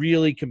it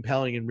really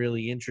compelling and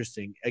really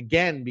interesting.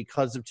 Again,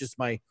 because of just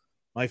my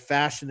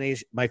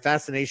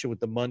fascination with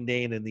the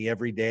mundane and the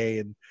everyday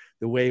and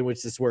the way in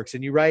which this works.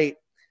 And you write,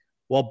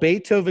 while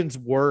Beethoven's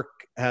work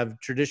have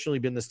traditionally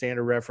been the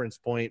standard reference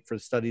point for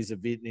studies of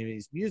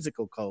Vietnamese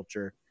musical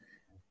culture,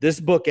 this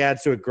book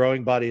adds to a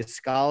growing body of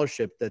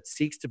scholarship that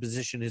seeks to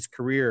position his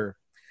career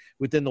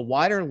within the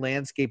wider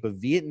landscape of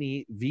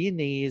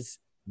Vietnamese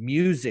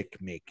music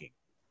making.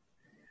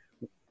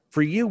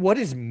 For you, what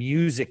is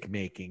music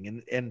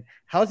making, and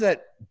how is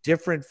that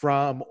different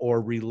from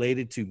or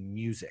related to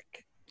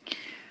music?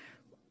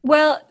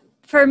 Well,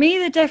 for me,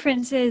 the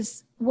difference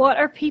is, what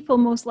are people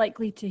most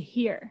likely to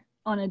hear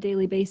on a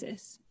daily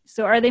basis?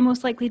 So are they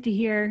most likely to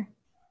hear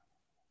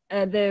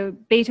the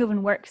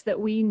Beethoven works that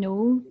we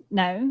know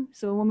now?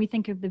 So when we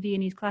think of the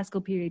Viennese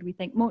classical period, we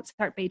think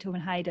Mozart,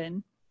 Beethoven,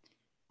 Haydn.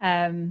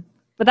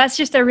 But that's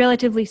just a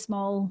relatively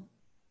small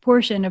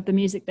portion of the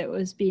music that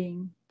was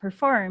being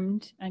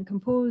performed and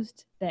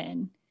composed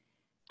then.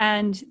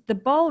 And the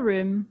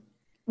ballroom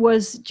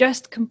was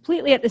just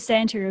completely at the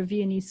center of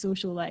Viennese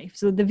social life.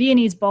 So the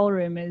Viennese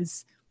ballroom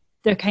is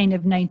their kind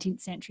of 19th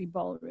century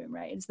ballroom,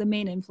 right? It's the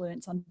main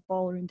influence on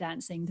ballroom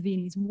dancing. The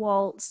Viennese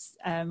waltz,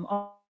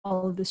 all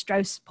of the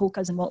Strauss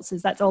polkas and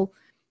waltzes, that's all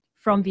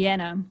from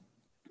Vienna.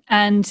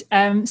 And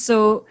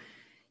so,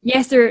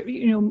 yes, there,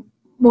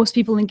 most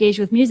people engage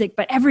with music,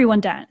 but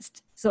everyone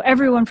danced. So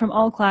everyone from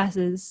all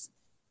classes,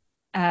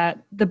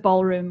 the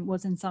ballroom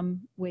was in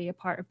some way a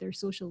part of their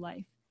social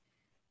life.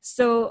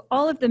 So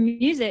all of the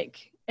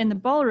music in the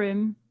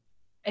ballroom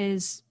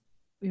is,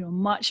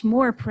 much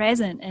more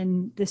present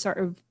in the sort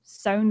of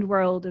sound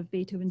world of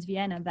Beethoven's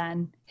Vienna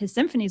than his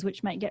symphonies,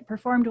 which might get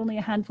performed only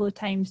a handful of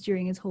times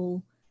during his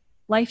whole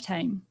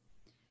lifetime.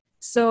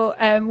 So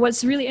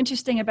what's really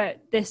interesting about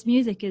this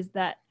music is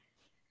that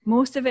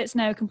most of it's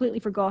now completely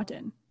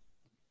forgotten,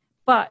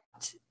 but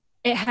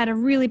it had a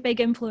really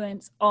big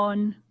influence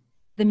on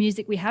the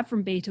music we have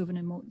from Beethoven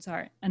and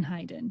Mozart and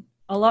Haydn.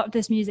 A lot of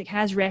this music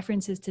has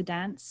references to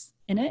dance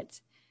in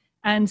it.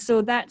 And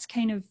so that's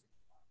kind of,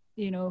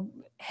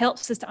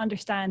 helps us to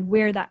understand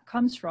where that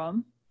comes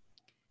from.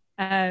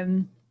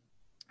 And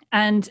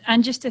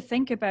just to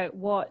think about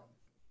what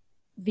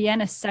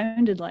Vienna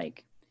sounded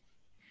like.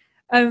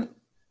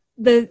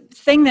 The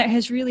thing that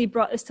has really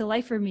brought this to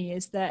life for me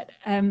is that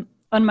on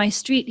my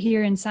street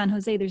here in San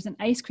Jose, there's an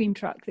ice cream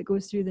truck that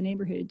goes through the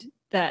neighborhood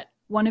that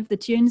one of the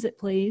tunes it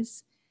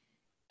plays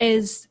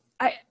is,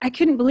 I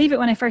couldn't believe it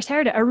when I first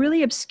heard it, a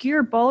really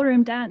obscure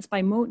ballroom dance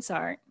by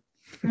Mozart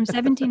from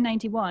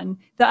 1791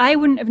 that I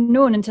wouldn't have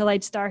known until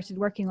I'd started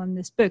working on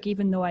this book,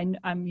 even though I'm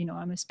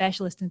a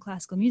specialist in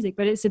classical music,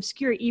 but it's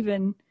obscure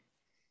even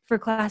for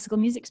classical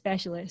music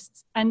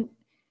specialists. And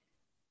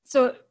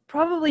so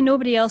probably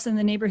nobody else in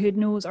the neighborhood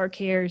knows or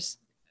cares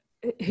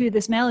who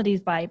this melody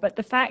is by, but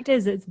the fact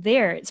is it's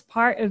there. It's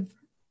part of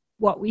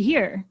what we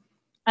hear.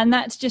 And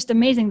that's just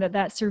amazing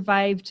that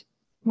survived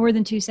more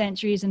than 2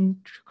 centuries and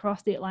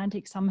crossed the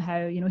Atlantic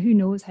somehow. Who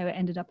knows how it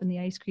ended up in the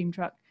ice cream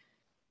truck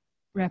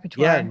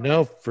repertoire. Yeah,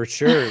 no, for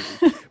sure.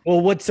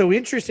 Well, what's so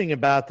interesting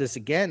about this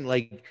again,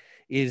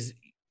 is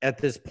at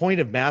this point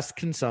of mass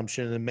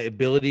consumption and the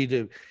ability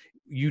to,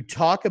 you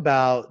talk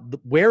about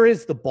where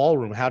is the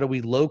ballroom? How do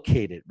we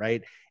locate it,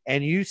 right?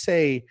 And you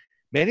say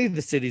many of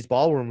the city's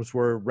ballrooms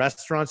were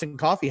restaurants and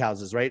coffee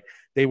houses, right?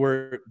 They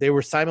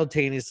were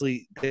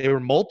simultaneously, they were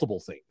multiple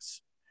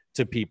things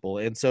to people.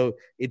 And so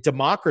it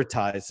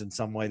democratized in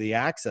some way the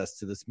access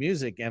to this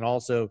music and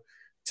also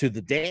to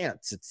the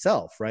dance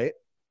itself, right?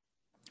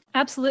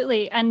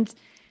 Absolutely. And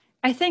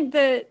I think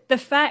the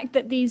fact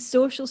that these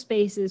social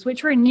spaces,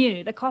 which were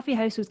new, the coffee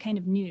house was kind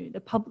of new,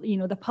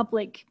 the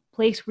public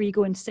place where you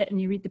go and sit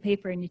and you read the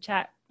paper and you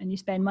chat and you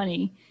spend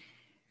money,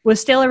 was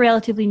still a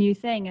relatively new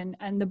thing.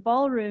 And the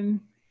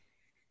ballroom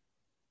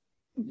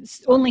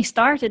only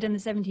started in the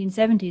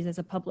 1770s as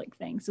a public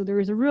thing. So there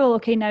was a rule,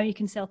 okay, now you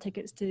can sell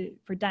tickets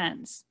for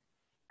dance.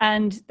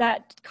 And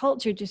that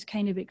culture just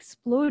kind of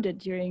exploded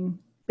during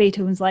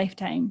Beethoven's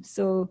lifetime.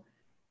 So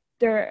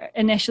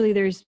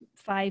there's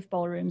 5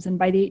 ballrooms, and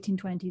by the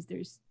 1820s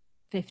there's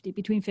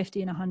between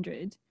 50 and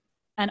 100,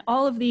 and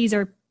all of these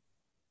are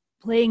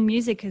playing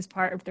music as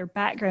part of their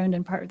background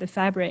and part of the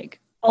fabric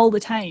all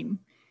the time.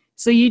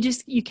 So you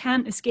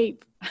can't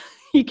escape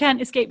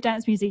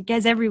dance music. It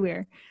gets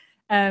everywhere,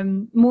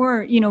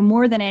 more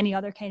than any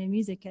other kind of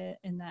music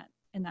in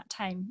that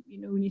time.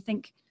 When you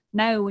think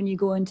now, when you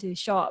go into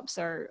shops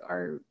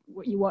or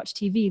you watch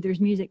TV, there's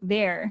music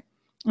there.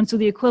 And so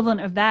the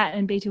equivalent of that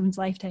in Beethoven's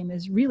lifetime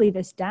is really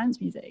this dance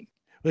music.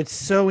 It's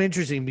so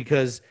interesting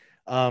because,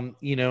 and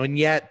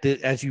yet,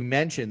 as you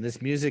mentioned,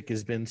 this music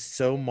has been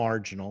so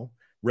marginal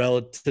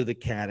relative to the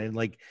canon.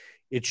 Like,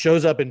 it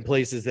shows up in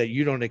places that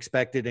you don't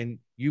expect it, and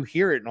you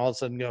hear it, and all of a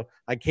sudden go,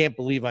 I can't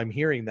believe I'm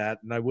hearing that,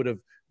 and I would have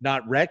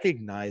not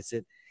recognized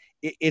it.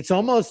 It's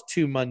almost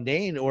too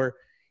mundane. Or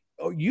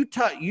you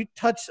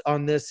touched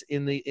on this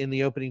in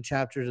the opening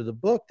chapters of the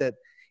book, that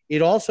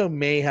it also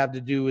may have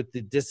to do with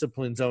the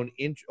discipline's own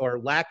or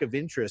lack of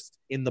interest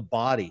in the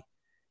body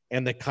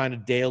and the kind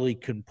of daily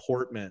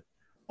comportment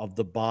of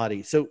the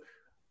body. So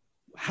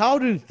how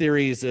do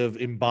theories of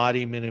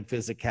embodiment and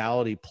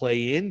physicality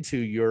play into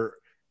your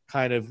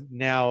kind of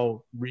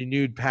now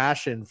renewed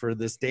passion for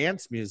this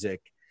dance music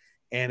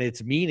and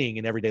its meaning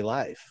in everyday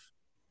life?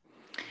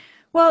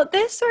 Well,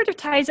 this sort of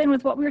ties in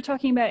with what we were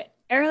talking about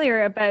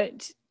earlier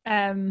about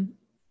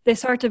the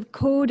sort of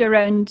code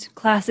around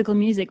classical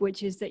music,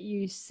 which is that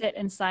you sit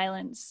in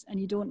silence and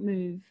you don't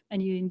move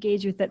and you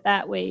engage with it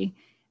that way.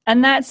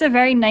 And that's a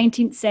very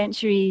 19th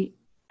century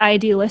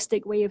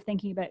idealistic way of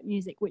thinking about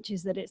music, which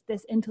is that it's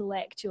this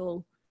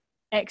intellectual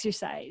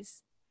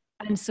exercise.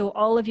 And so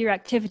all of your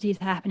activity is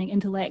happening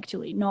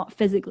intellectually, not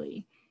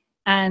physically.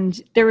 And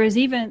there was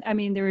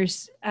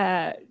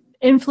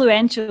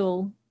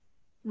influential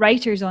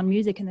writers on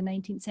music in the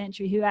 19th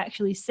century who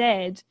actually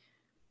said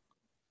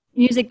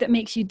music that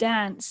makes you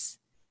dance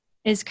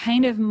is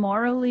kind of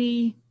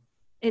morally,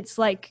 it's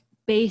like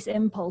base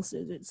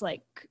impulses. It's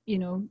like,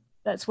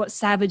 that's what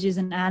savages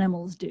and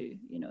animals do,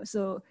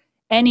 so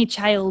any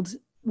child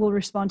will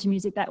respond to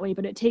music that way,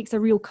 but it takes a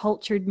real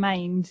cultured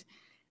mind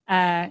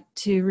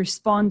to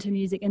respond to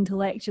music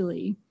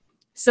intellectually.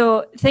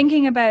 So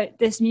thinking about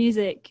this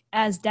music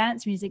as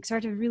dance music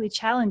sort of really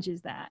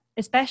challenges that,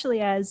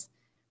 especially as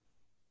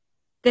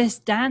this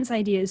dance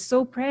idea is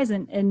so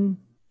present in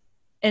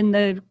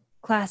the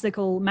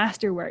classical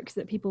masterworks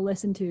that people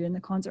listen to in the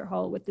concert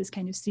hall with this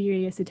kind of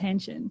serious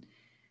attention.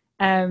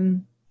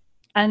 And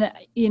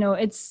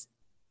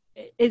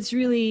it's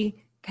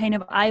really kind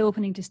of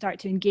eye-opening to start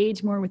to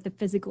engage more with the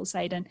physical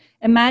side and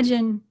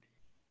imagine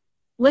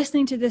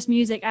listening to this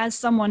music as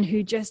someone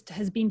who just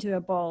has been to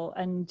a ball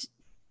and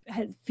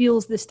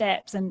feels the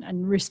steps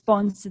and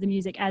responds to the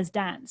music as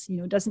dance,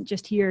 doesn't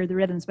just hear the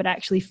rhythms, but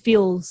actually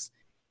feels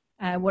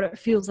what it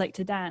feels like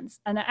to dance.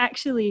 And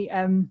actually,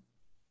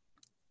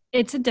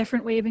 it's a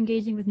different way of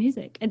engaging with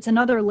music. It's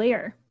another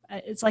layer.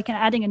 It's like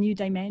adding a new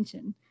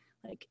dimension,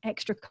 like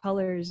extra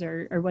colors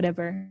or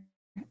whatever.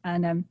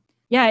 And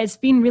it's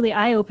been really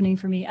eye-opening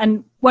for me.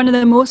 And one of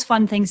the most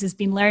fun things has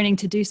been learning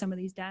to do some of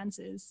these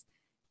dances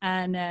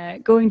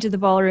and going to the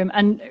ballroom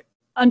and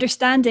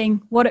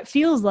understanding what it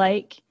feels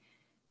like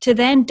to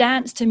then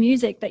dance to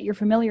music that you're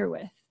familiar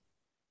with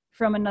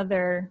from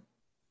another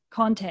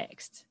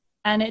context.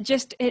 And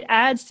it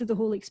adds to the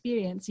whole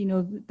experience,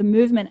 the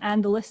movement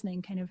and the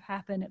listening kind of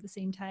happen at the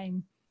same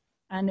time.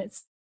 And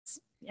it's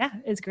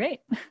great.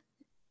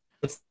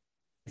 It's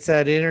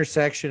that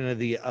intersection of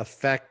the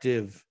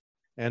affective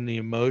and the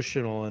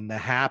emotional and the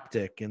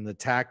haptic and the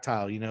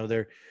tactile.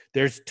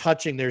 There's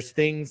touching, there's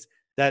things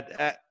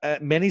that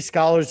many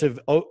scholars have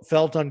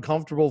felt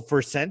uncomfortable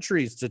for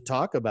centuries to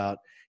talk about.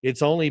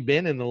 It's only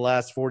been in the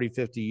last 40,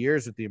 50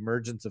 years with the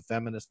emergence of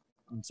feminists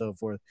and so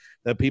forth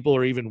that people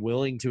are even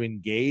willing to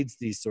engage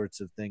these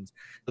sorts of things.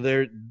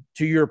 They're,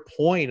 to your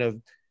point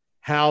of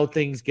how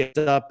things get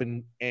up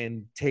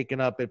and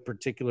taken up at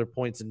particular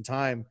points in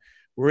time,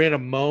 we're in a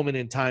moment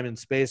in time and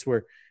space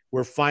where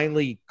we're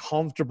finally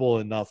comfortable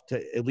enough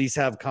to at least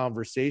have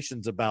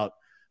conversations about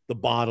the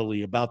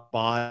bodily, about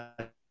body.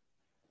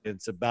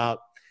 It's about,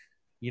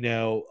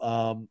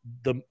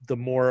 the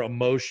more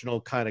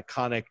emotional kind of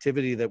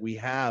connectivity that we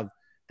have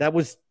that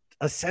was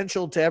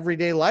essential to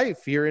everyday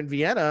life here in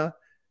Vienna,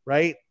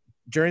 right,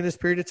 during this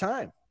period of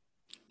time.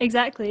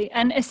 Exactly.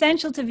 And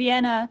essential to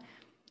Vienna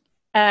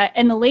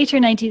in the later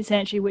 19th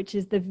century, which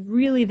is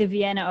really the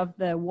Vienna of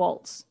the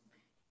waltz.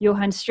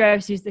 Johann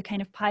Strauss, who's the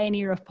kind of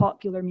pioneer of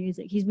popular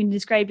music. He's been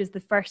described as the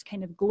first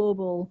kind of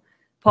global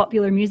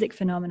popular music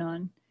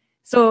phenomenon.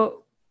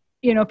 So,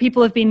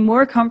 people have been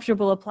more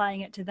comfortable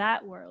applying it to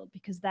that world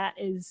because that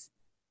is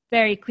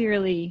very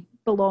clearly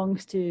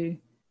belongs to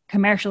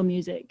commercial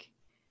music.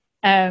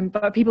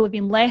 But people have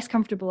been less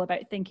comfortable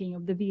about thinking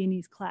of the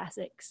Viennese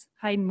classics,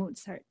 Haydn,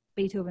 Mozart,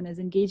 Beethoven, as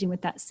engaging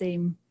with that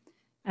same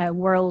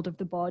world of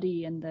the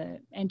body and the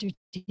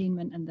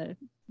entertainment and the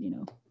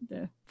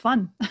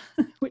fun,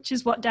 which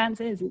is what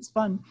dance is. It's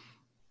fun.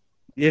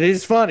 It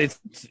is fun. It's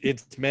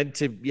meant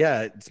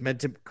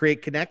to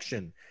create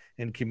connection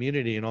and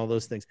community and all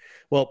those things.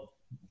 Well,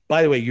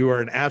 by the way, you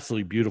are an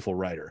absolutely beautiful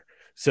writer.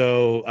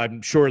 So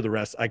I'm sure the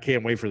rest, I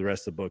can't wait for the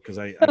rest of the book because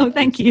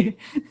thank you.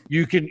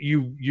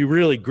 You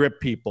really grip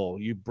people.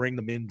 You bring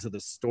them into the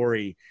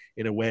story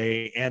in a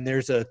way. And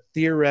there's a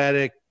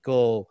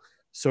theoretical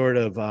sort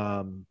of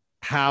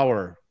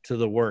power to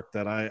the work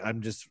that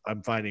I'm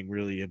finding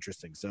really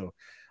interesting. So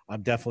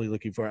I'm definitely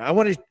looking for it. I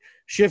want to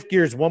shift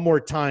gears one more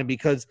time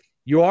because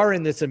you are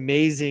in this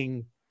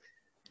amazing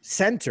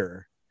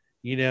center,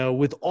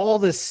 with all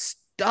this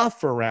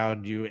stuff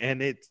around you,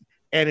 and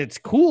it's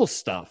cool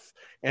stuff.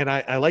 And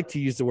I like to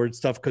use the word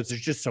stuff because there's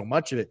just so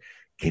much of it.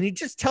 Can you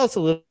just tell us a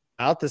little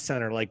about the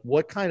center, like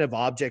what kind of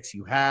objects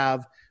you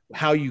have,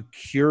 how you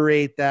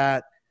curate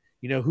that,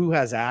 who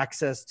has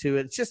access to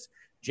it? It's just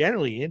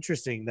generally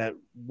interesting that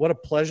what a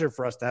pleasure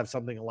for us to have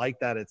something like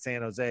that at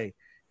San Jose, and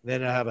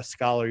then to have a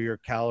scholar your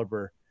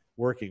caliber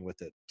working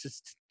with it.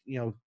 Just,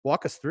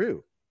 walk us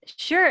through.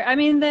 Sure. I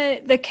mean,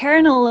 the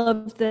kernel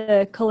of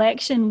the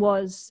collection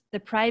was the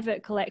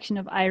private collection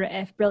of Ira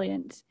F.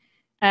 Brilliant.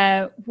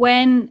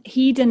 When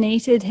he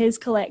donated his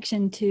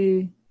collection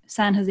to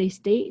San Jose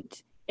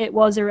State, it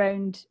was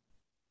around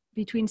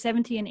between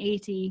 70 and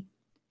 80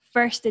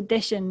 first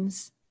edition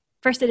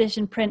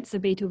prints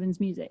of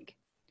Beethoven's music,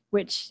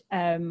 which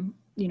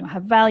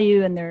have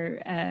value, and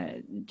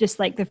they're just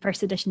like the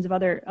first editions of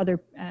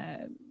other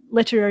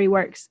literary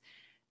works.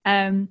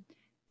 And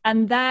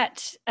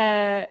that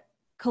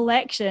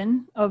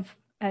collection of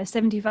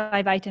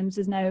 75 items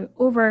is now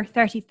over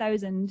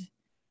 30,000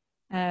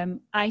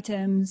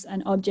 items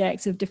and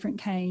objects of different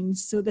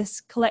kinds. So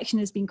this collection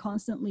has been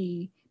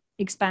constantly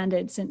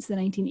expanded since the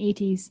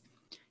 1980s.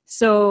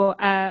 So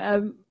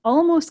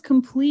almost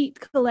complete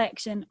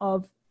collection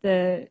of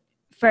the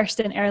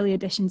first and early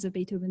editions of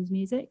Beethoven's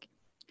music.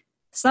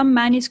 some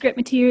manuscript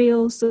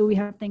materials. So we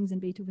have things in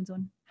Beethoven's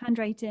own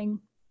handwriting.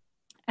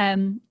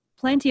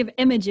 Plenty of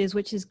images,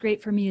 which is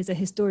great for me as a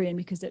historian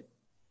because it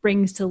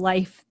brings to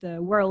life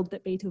the world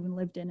that Beethoven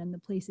lived in and the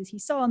places he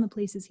saw and the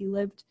places he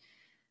lived.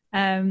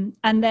 And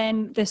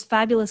then this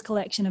fabulous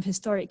collection of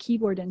historic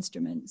keyboard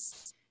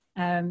instruments,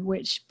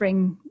 which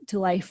bring to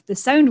life the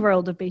sound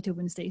world of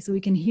Beethoven's day. So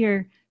we can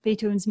hear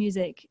Beethoven's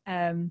music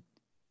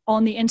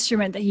on the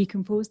instrument that he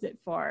composed it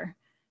for,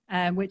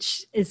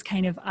 which is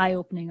kind of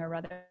eye-opening, or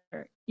rather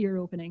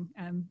ear-opening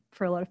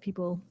for a lot of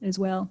people as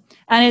well.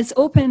 And it's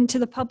open to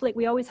the public.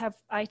 We always have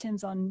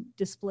items on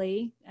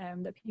display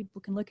that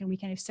people can look, and we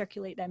kind of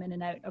circulate them in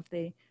and out of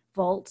the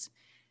vault.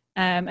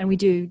 And we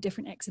do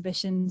different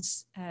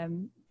exhibitions a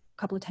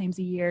couple of times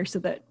a year so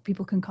that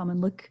people can come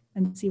and look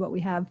and see what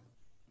we have.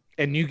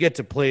 And you get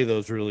to play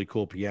those really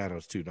cool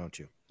pianos too, don't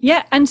you?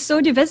 Yeah, and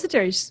so do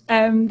visitors.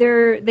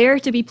 They're there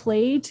to be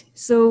played.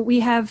 So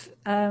we have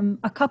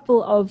a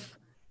couple of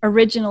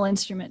original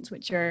instruments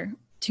which are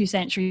 2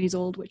 centuries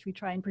old, which we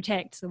try and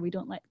protect so we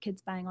don't let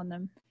kids bang on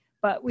them.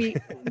 But we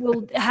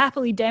will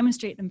happily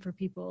demonstrate them for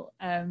people.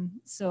 And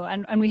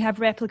we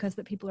have replicas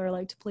that people are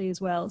allowed to play as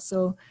well.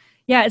 So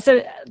yeah,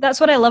 so that's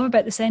what I love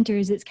about the center,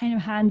 is it's kind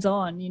of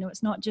hands-on. You know,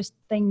 it's not just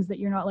things that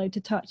you're not allowed to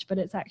touch, but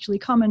it's actually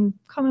come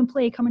and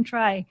play, come and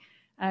try,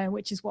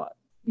 which is what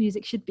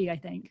music should be, I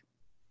think.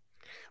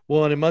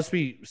 Well, and it must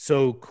be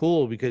so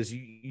cool because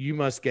you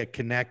must get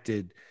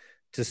connected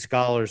to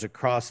scholars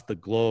across the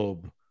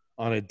globe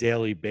on a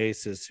daily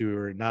basis who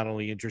are not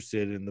only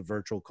interested in the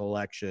virtual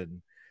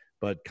collection,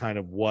 but kind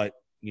of what,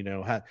 you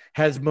know,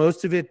 has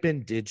most of it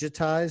been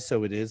digitized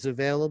so it is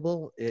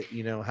available?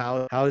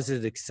 How is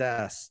it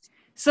accessed?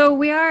 So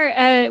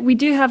we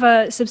do have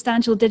a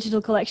substantial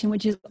digital collection,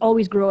 which is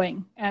always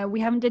growing. We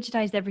haven't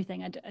digitized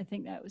everything. I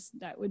think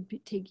that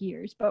would take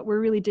years, but we're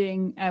really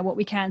doing what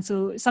we can.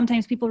 So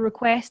sometimes people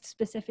request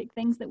specific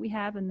things that we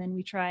have, and then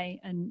we try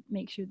and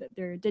make sure that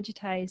they're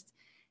digitized.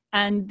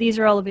 And these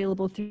are all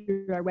available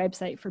through our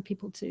website for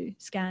people to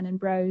scan and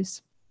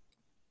browse.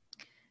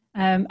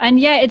 And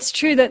yeah, it's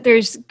true that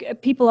there's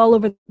people all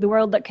over the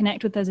world that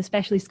connect with us,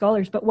 especially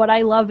scholars. But what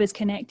I love is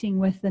connecting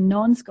with the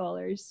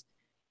non-scholars,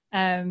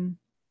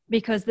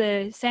 because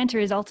the center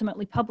is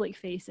ultimately public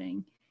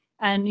facing.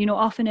 And, you know,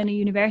 often in a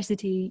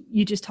university,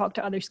 you just talk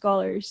to other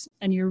scholars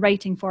and you're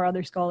writing for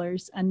other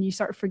scholars, and you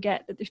sort of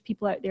forget that there's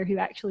people out there who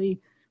actually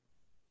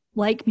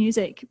like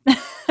music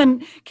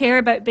and care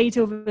about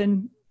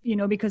Beethoven, you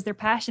know, because they're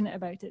passionate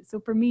about it. So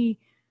for me,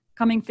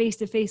 coming face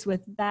to face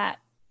with that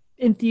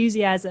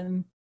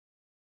enthusiasm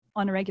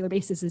on a regular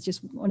basis is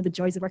just one of the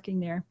joys of working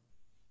there.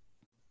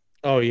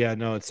 Oh yeah,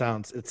 no, it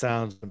sounds,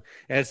 and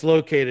it's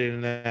located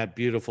in that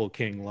beautiful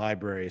King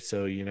Library.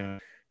 So, you know,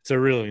 it's a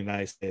really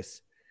nice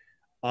place.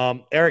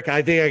 Eric,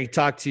 I think I could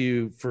talk to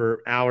you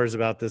for hours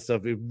about this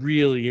stuff. It's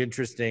really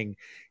interesting.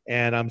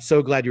 And I'm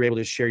so glad you're able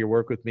to share your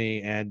work with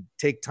me and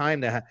take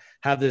time to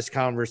have this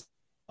conversation.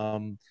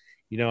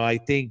 You know, I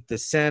think the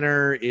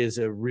center is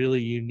a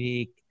really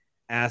unique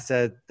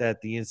asset that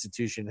the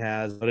institution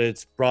has, but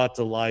it's brought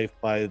to life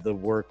by the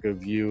work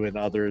of you and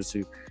others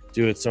who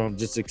do it. So I'm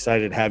just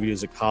excited to have you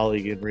as a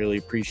colleague and really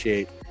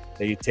appreciate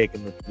that you've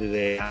taken the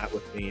day out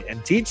with me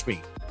and teach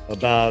me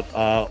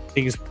about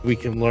things we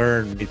can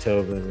learn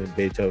Beethoven and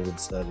Beethoven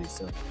studies.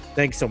 So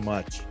thanks so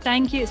much.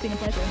 Thank you. It's been a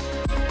pleasure.